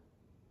thing.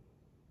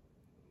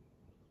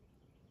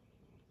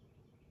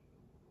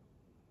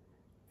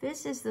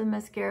 This is the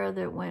mascara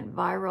that went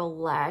viral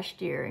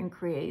last year and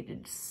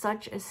created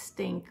such a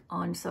stink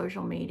on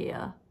social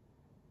media.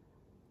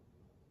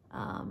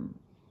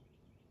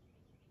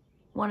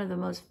 One of the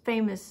most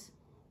famous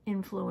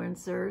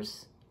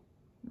influencers,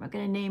 I'm not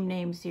going to name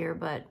names here,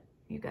 but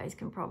you guys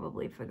can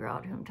probably figure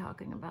out who I'm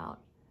talking about.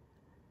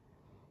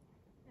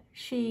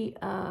 She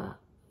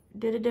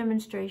did a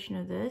demonstration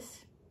of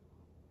this.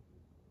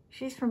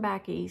 She's from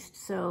back east,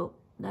 so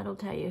that'll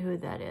tell you who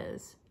that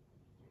is.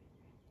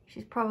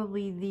 She's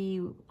probably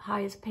the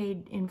highest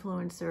paid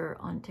influencer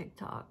on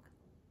TikTok.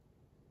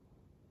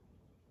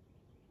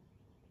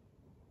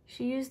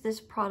 She used this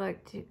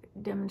product,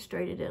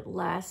 demonstrated it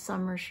last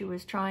summer. She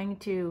was trying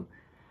to,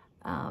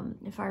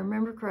 if I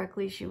remember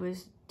correctly, she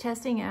was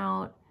testing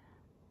out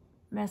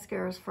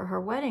mascaras for her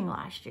wedding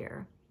last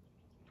year.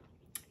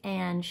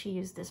 And she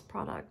used this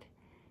product.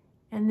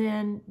 And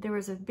then there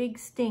was a big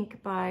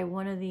stink by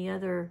one of the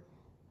other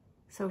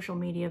social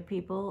media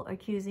people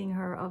accusing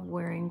her of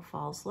wearing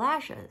false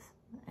lashes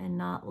and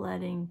not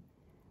letting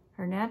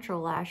her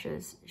natural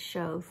lashes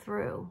show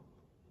through.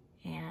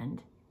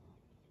 And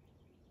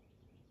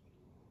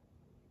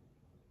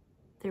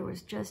there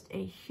was just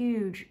a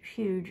huge,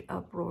 huge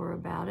uproar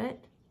about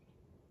it.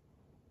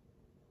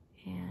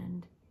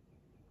 And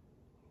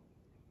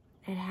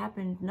it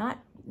happened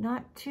not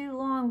too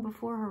long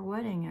before her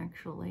wedding,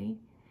 actually.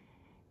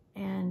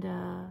 And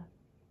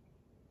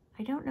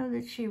I don't know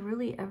that she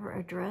really ever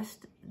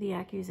addressed the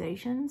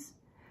accusations,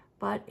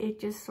 but it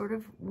just sort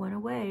of went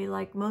away.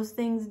 Like most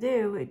things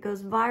do, it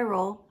goes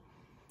viral.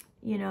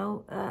 You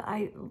know,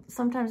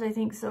 sometimes I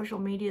think social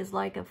media is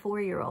like a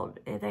 4-year-old.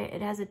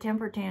 It has a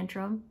temper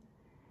tantrum,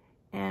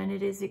 and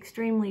it is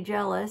extremely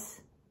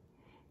jealous.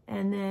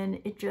 And then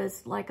it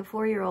just, like a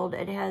 4-year-old,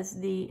 it has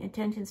the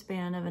attention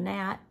span of a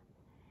gnat.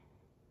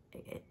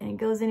 And it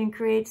goes in and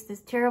creates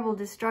this terrible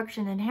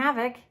destruction and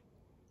havoc.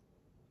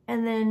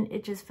 And then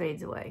it just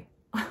fades away.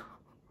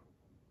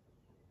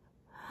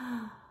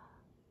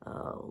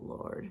 Oh,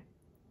 Lord.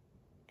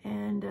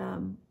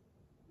 And,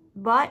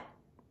 but,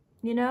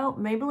 you know,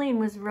 Maybelline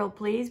was real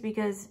pleased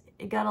because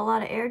it got a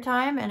lot of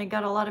airtime and it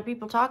got a lot of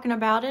people talking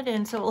about it.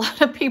 And so a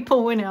lot of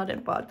people went out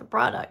and bought the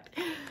product.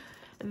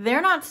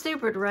 They're not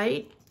stupid,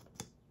 right?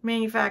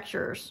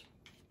 Manufacturers.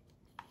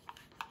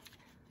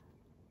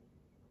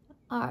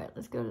 All right,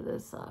 let's go to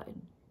this side.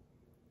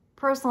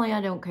 Personally,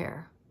 I don't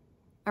care.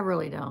 I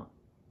really don't.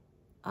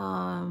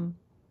 I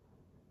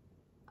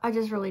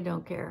just really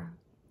don't care.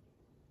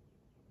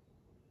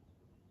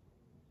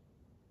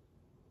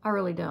 I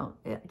really don't.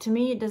 To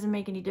me, it doesn't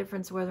make any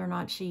difference whether or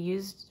not she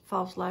used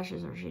false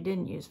lashes or she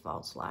didn't use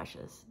false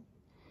lashes.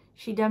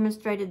 She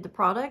demonstrated the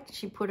product,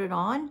 she put it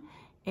on,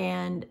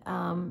 and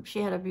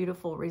she had a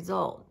beautiful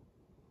result.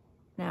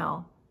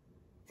 Now,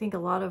 I think a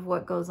lot of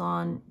what goes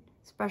on,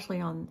 especially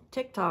on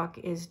TikTok,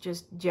 is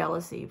just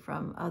jealousy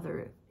from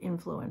other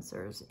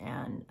influencers.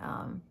 And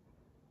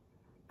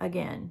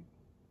again,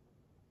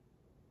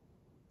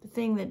 the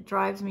thing that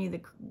drives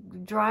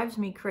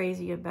me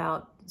crazy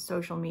about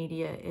social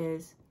media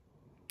is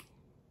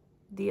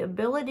the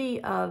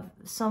ability of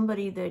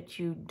somebody that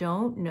you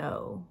don't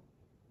know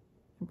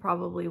and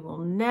probably will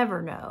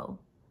never know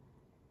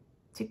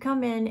to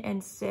come in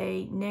and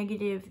say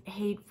negative,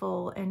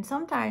 hateful, and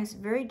sometimes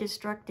very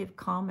destructive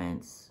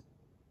comments,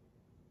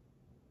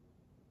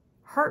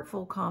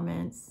 hurtful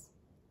comments,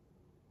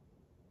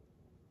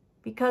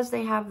 because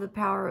they have the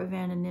power of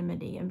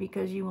anonymity and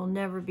because you will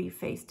never be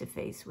face to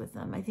face with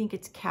them. I think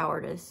it's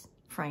cowardice,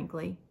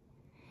 frankly.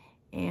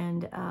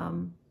 And,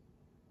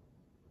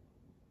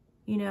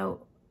 you know,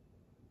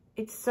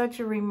 it's such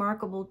a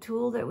remarkable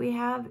tool that we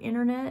have,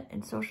 internet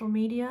and social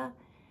media.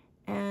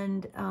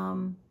 And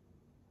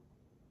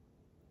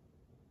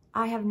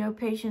I have no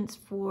patience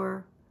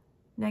for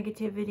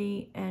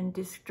negativity and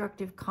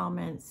destructive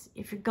comments.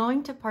 If you're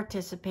going to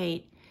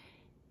participate,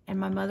 and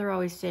my mother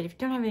always said, if you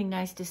don't have anything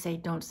nice to say,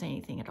 don't say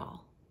anything at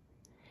all.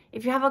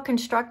 If you have a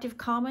constructive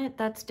comment,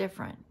 that's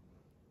different.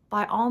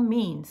 By all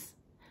means,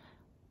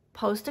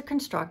 post a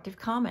constructive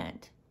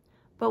comment.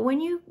 But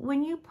when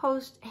you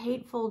post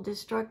hateful,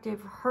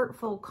 destructive,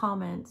 hurtful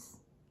comments,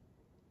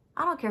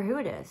 I don't care who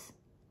it is.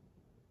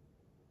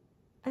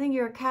 I think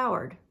you're a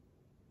coward.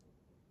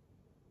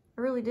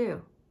 I really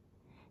do.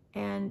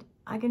 And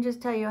I can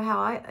just tell you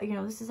how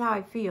this is how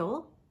I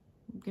feel.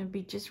 I'm going to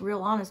be just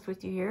real honest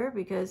with you here,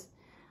 because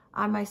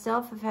I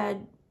myself have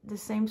had the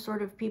same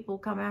sort of people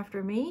come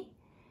after me,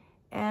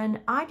 and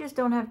I just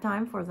don't have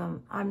time for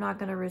them. I'm not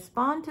going to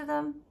respond to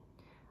them.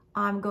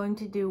 I'm going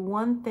to do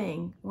one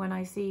thing when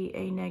I see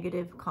a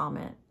negative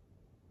comment.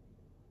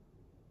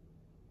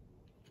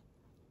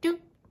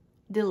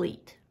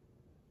 Delete.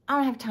 I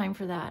don't have time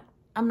for that.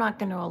 I'm not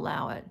going to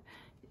allow it.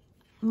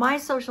 My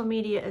social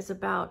media is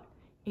about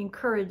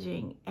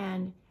encouraging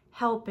and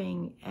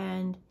helping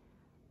and,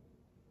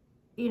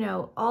 you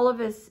know, all of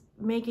us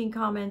making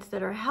comments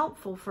that are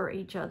helpful for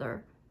each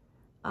other.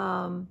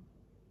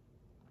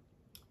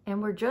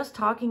 And we're just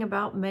talking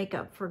about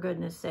makeup, for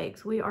goodness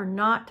sakes. We are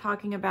not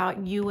talking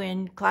about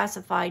UN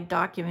classified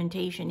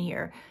documentation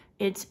here.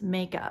 It's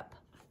makeup.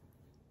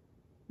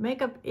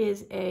 Makeup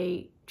is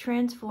a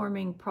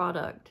transforming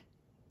product,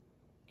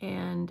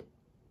 and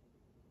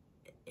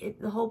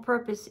the whole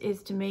purpose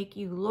is to make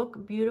you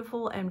look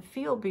beautiful and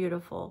feel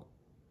beautiful.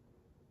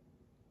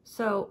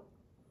 So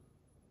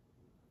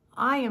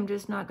I am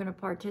just not going to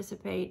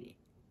participate,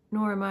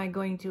 nor am I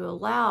going to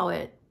allow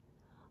it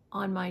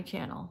on my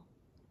channel.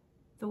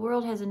 The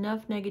world has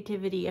enough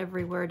negativity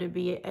everywhere to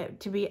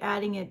be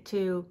adding it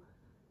to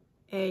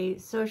a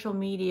social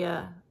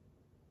media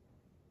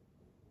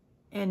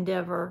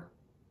endeavor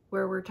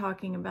where we're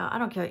talking about, I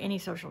don't care any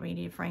social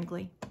media,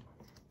 frankly,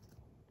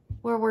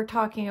 where we're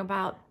talking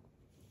about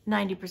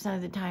 90%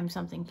 of the time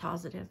something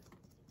positive.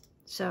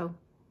 So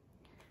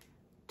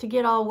to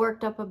get all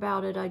worked up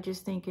about it, I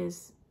just think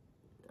is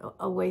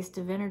a waste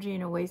of energy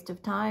and a waste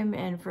of time.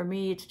 And for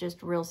me, it's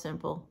just real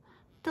simple.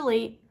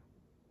 Delete.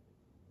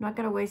 I'm not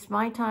going to waste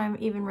my time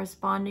even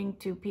responding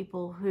to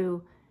people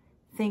who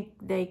think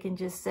they can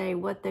just say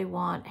what they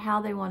want,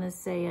 how they want to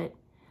say it.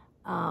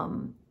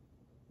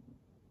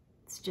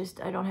 It's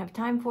just, I don't have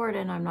time for it,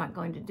 and I'm not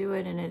going to do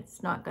it, and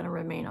it's not going to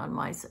remain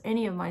on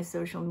any of my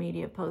social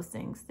media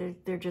postings.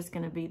 They're just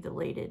going to be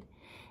deleted.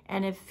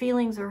 And if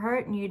feelings are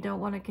hurt and you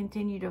don't want to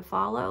continue to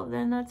follow,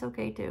 then that's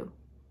okay too.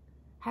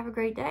 Have a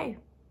great day.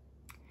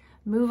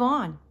 Move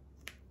on.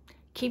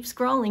 Keep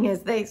scrolling,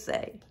 as they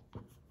say.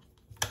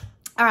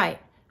 All right.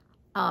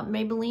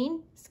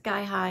 Maybelline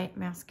Sky High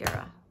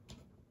Mascara.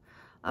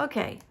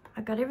 Okay.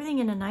 I've got everything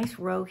in a nice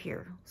row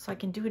here, so I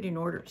can do it in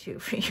order too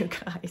for you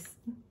guys.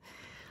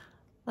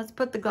 Let's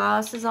put the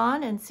glasses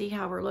on and see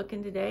how we're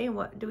looking today and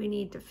what do we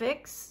need to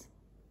fix.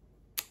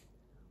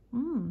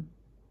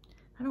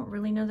 I don't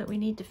really know that we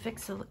need to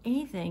fix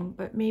anything,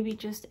 but maybe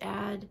just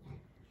add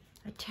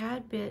a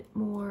tad bit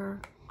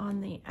more on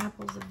the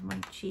apples of my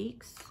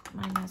cheeks,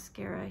 my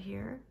mascara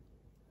here.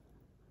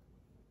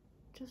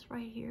 Just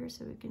right here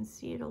so we can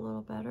see it a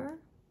little better.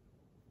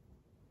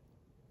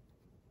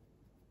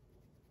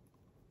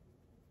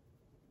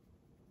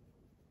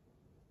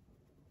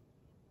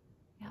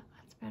 Yeah,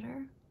 that's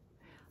better.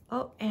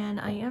 Oh, and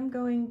I am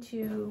going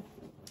to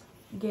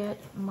get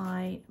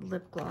my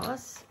lip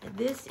gloss.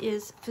 This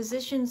is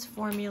Physicians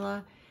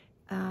Formula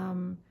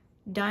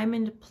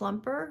Diamond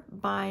Plumper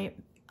by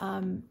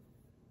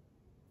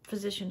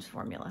Physicians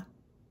Formula.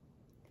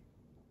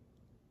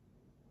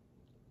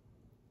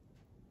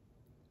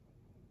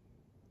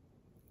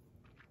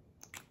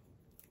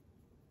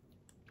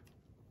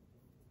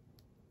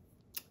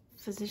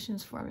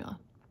 Physicians Formula.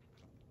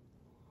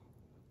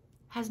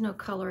 Has no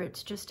color.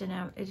 It's just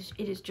it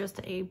is just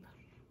a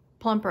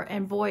plumper,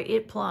 and boy,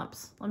 it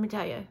plumps. Let me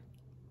tell you.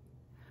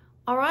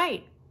 All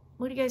right,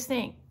 what do you guys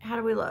think? How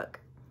do we look?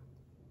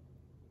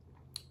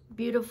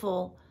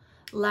 Beautiful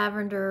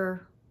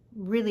lavender.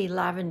 Really,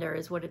 lavender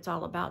is what it's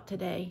all about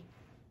today.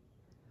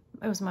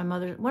 It was one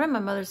of my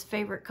mother's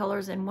favorite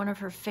colors, and one of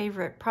her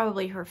favorite,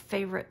 probably her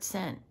favorite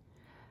scent.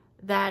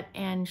 That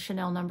and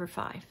Chanel No.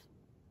 5.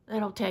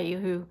 That'll tell you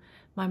who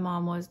my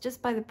mom was just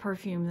by the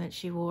perfume that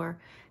she wore.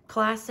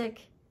 Classic,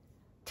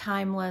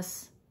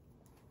 timeless,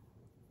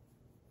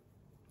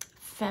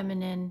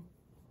 feminine.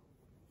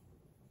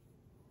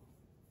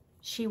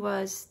 She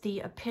was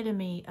the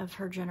epitome of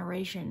her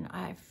generation.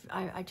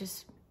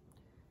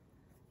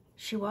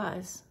 She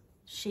was.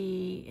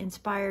 She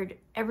inspired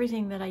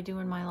everything that I do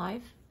in my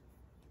life.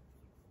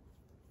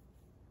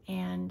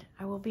 And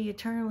I will be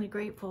eternally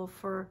grateful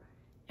for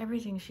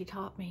everything she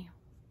taught me,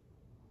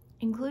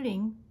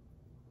 including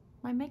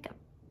my makeup.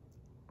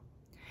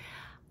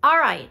 All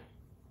right.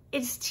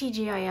 It's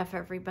TGIF,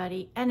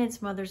 everybody, and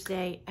it's Mother's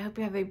Day. I hope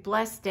you have a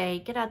blessed day.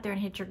 Get out there and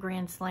hit your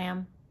grand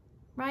slam,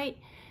 right?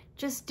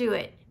 Just do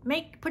it.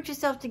 Put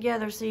yourself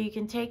together so you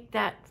can take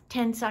that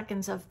 10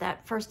 seconds of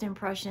that first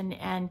impression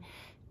and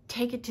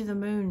take it to the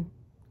moon.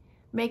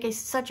 Make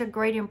such a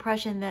great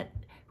impression that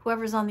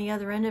whoever's on the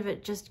other end of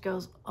it just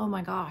goes, oh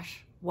my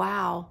gosh,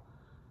 wow,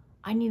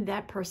 I need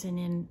that person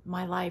in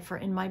my life or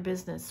in my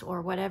business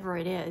or whatever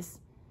it is.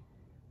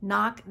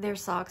 Knock their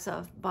socks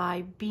off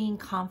by being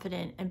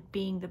confident and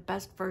being the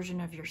best version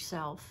of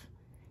yourself.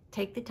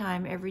 Take the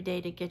time every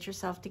day to get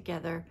yourself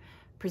together,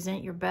 put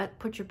your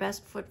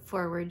best foot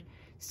forward,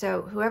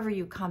 so whoever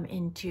you come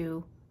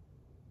into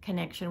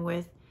connection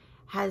with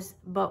has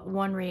but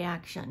one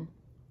reaction.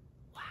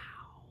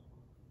 Wow.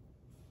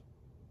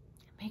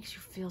 It makes you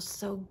feel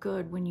so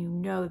good when you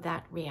know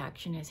that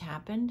reaction has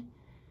happened,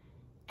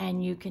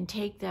 and you can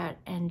take that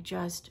and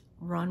just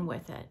run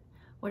with it.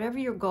 Whatever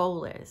your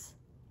goal is,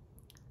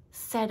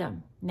 set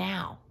them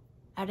now,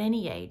 at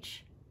any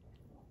age.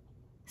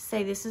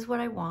 Say, this is what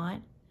I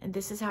want, and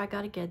this is how I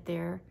got to get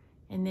there,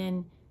 and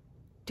then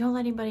don't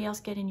let anybody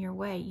else get in your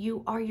way.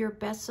 You are your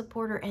best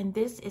supporter, and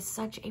this is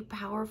such a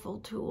powerful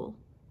tool.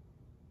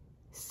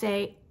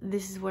 Say,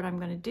 this is what I'm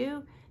going to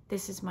do,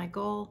 this is my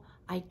goal,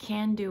 I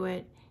can do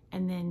it,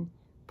 and then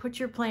put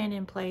your plan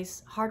in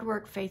place, hard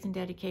work, faith, and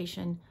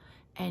dedication,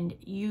 and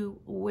you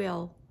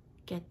will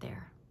get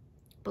there.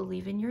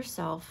 Believe in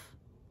yourself,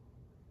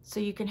 so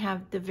you can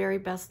have the very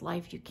best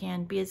life you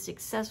can, be as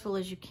successful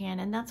as you can.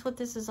 And that's what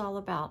this is all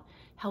about,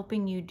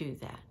 helping you do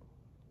that.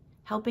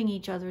 helping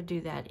each other do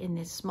that in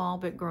this small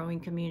but growing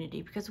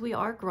community, because we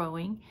are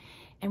growing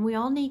and we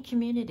all need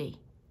community.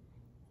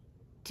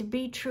 To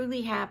be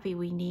truly happy,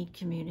 we need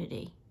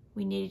community.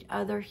 We need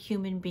other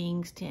human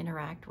beings to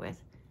interact with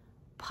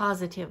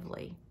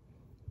positively.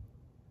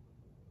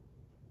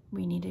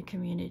 We need a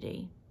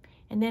community.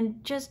 And then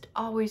just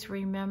always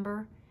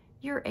remember,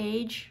 your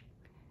age,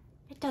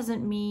 it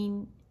doesn't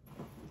mean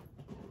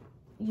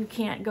you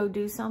can't go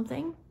do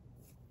something.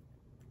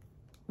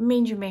 It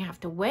means you may have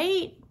to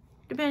wait,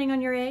 depending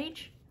on your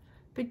age,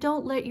 but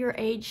don't let your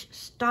age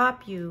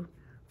stop you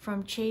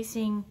from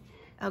chasing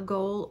a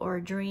goal or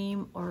a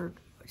dream or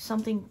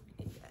something,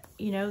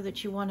 you know,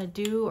 that you want to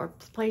do, or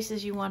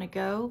places you want to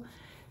go.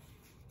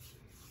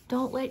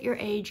 Don't let your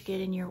age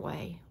get in your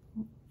way.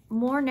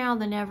 More now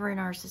than ever in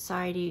our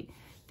society,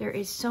 there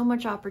is so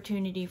much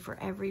opportunity for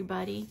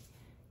everybody.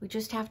 We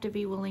just have to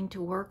be willing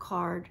to work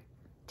hard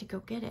to go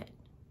get it.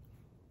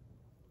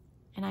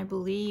 And I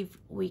believe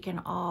we can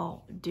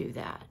all do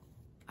that.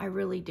 I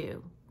really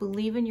do.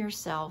 Believe in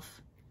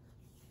yourself,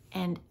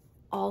 and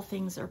all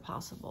things are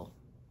possible.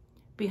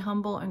 Be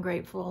humble and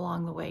grateful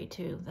along the way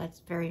too.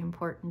 That's very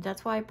important.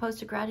 That's why I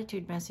post a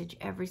gratitude message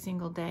every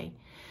single day,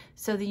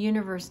 so the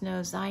universe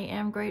knows I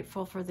am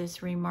grateful for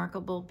this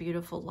remarkable,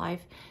 beautiful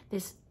life,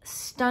 this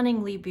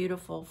stunningly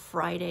beautiful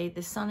Friday.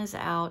 The sun is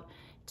out.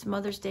 It's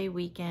Mother's Day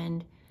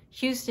weekend.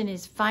 Houston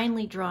is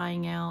finally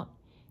drying out,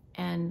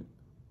 and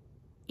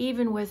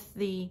even with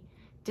the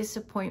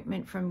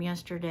disappointment from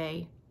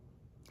yesterday,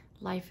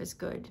 life is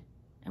good,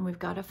 and we've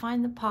got to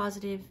find the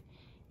positive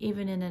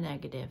even in a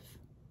negative.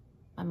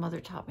 My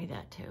mother taught me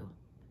that too.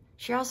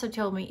 She also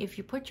told me, if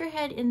you put your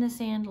head in the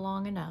sand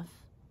long enough,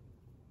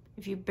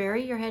 if you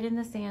bury your head in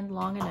the sand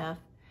long enough,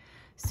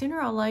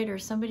 sooner or later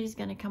somebody's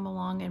going to come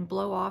along and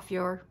blow off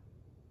your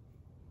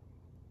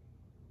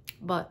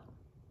butt.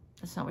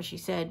 That's not what she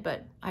said,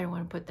 but I don't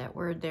want to put that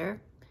word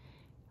there.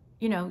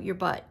 You know, your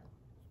butt.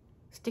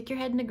 Stick your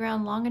head in the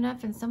ground long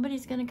enough and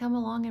somebody's going to come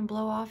along and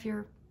blow off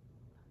your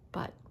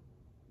butt.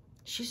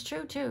 She's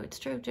true too. It's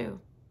true too.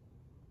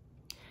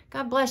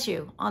 God bless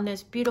you on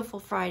this beautiful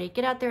Friday.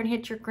 Get out there and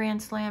hit your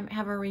grand slam.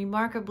 Have a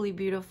remarkably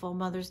beautiful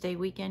Mother's Day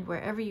weekend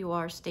wherever you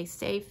are. Stay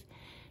safe.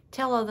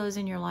 Tell all those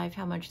in your life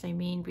how much they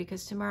mean,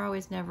 because tomorrow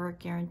is never a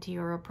guarantee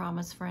or a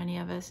promise for any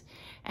of us.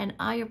 And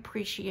I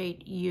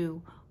appreciate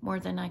you more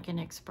than I can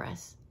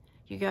express.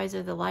 You guys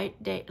are the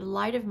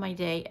light of my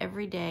day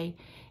every day.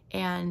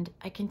 And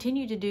I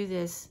continue to do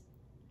this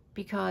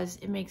because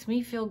it makes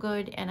me feel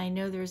good. And I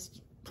know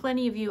there's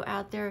plenty of you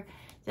out there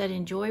that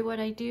enjoy what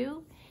I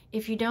do.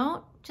 If you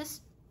don't,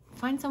 just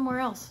find somewhere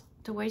else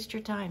to waste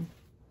your time.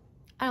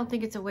 I don't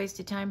think it's a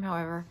waste of time,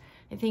 however.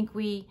 I think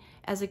we,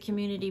 as a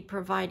community,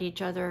 provide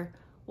each other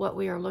what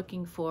we are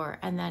looking for,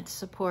 and that's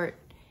support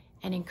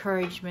and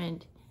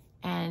encouragement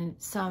and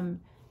some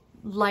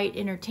light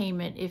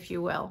entertainment, if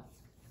you will.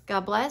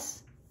 God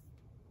bless.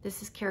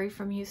 This is Carrie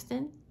from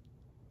Houston.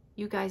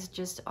 You guys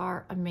just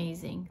are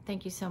amazing.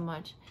 Thank you so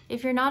much.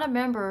 If you're not a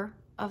member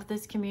of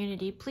this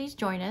community, please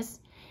join us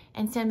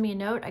and send me a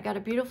note. I got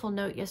a beautiful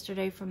note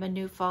yesterday from a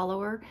new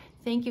follower.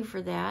 Thank you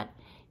for that.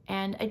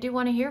 And I do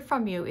want to hear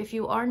from you. If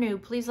you are new,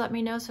 please let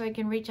me know so I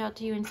can reach out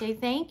to you and say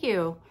thank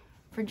you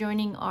for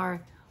joining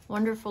our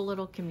wonderful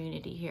little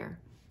community here.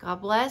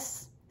 God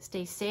bless.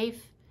 Stay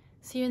safe.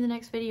 See you in the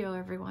next video,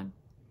 everyone.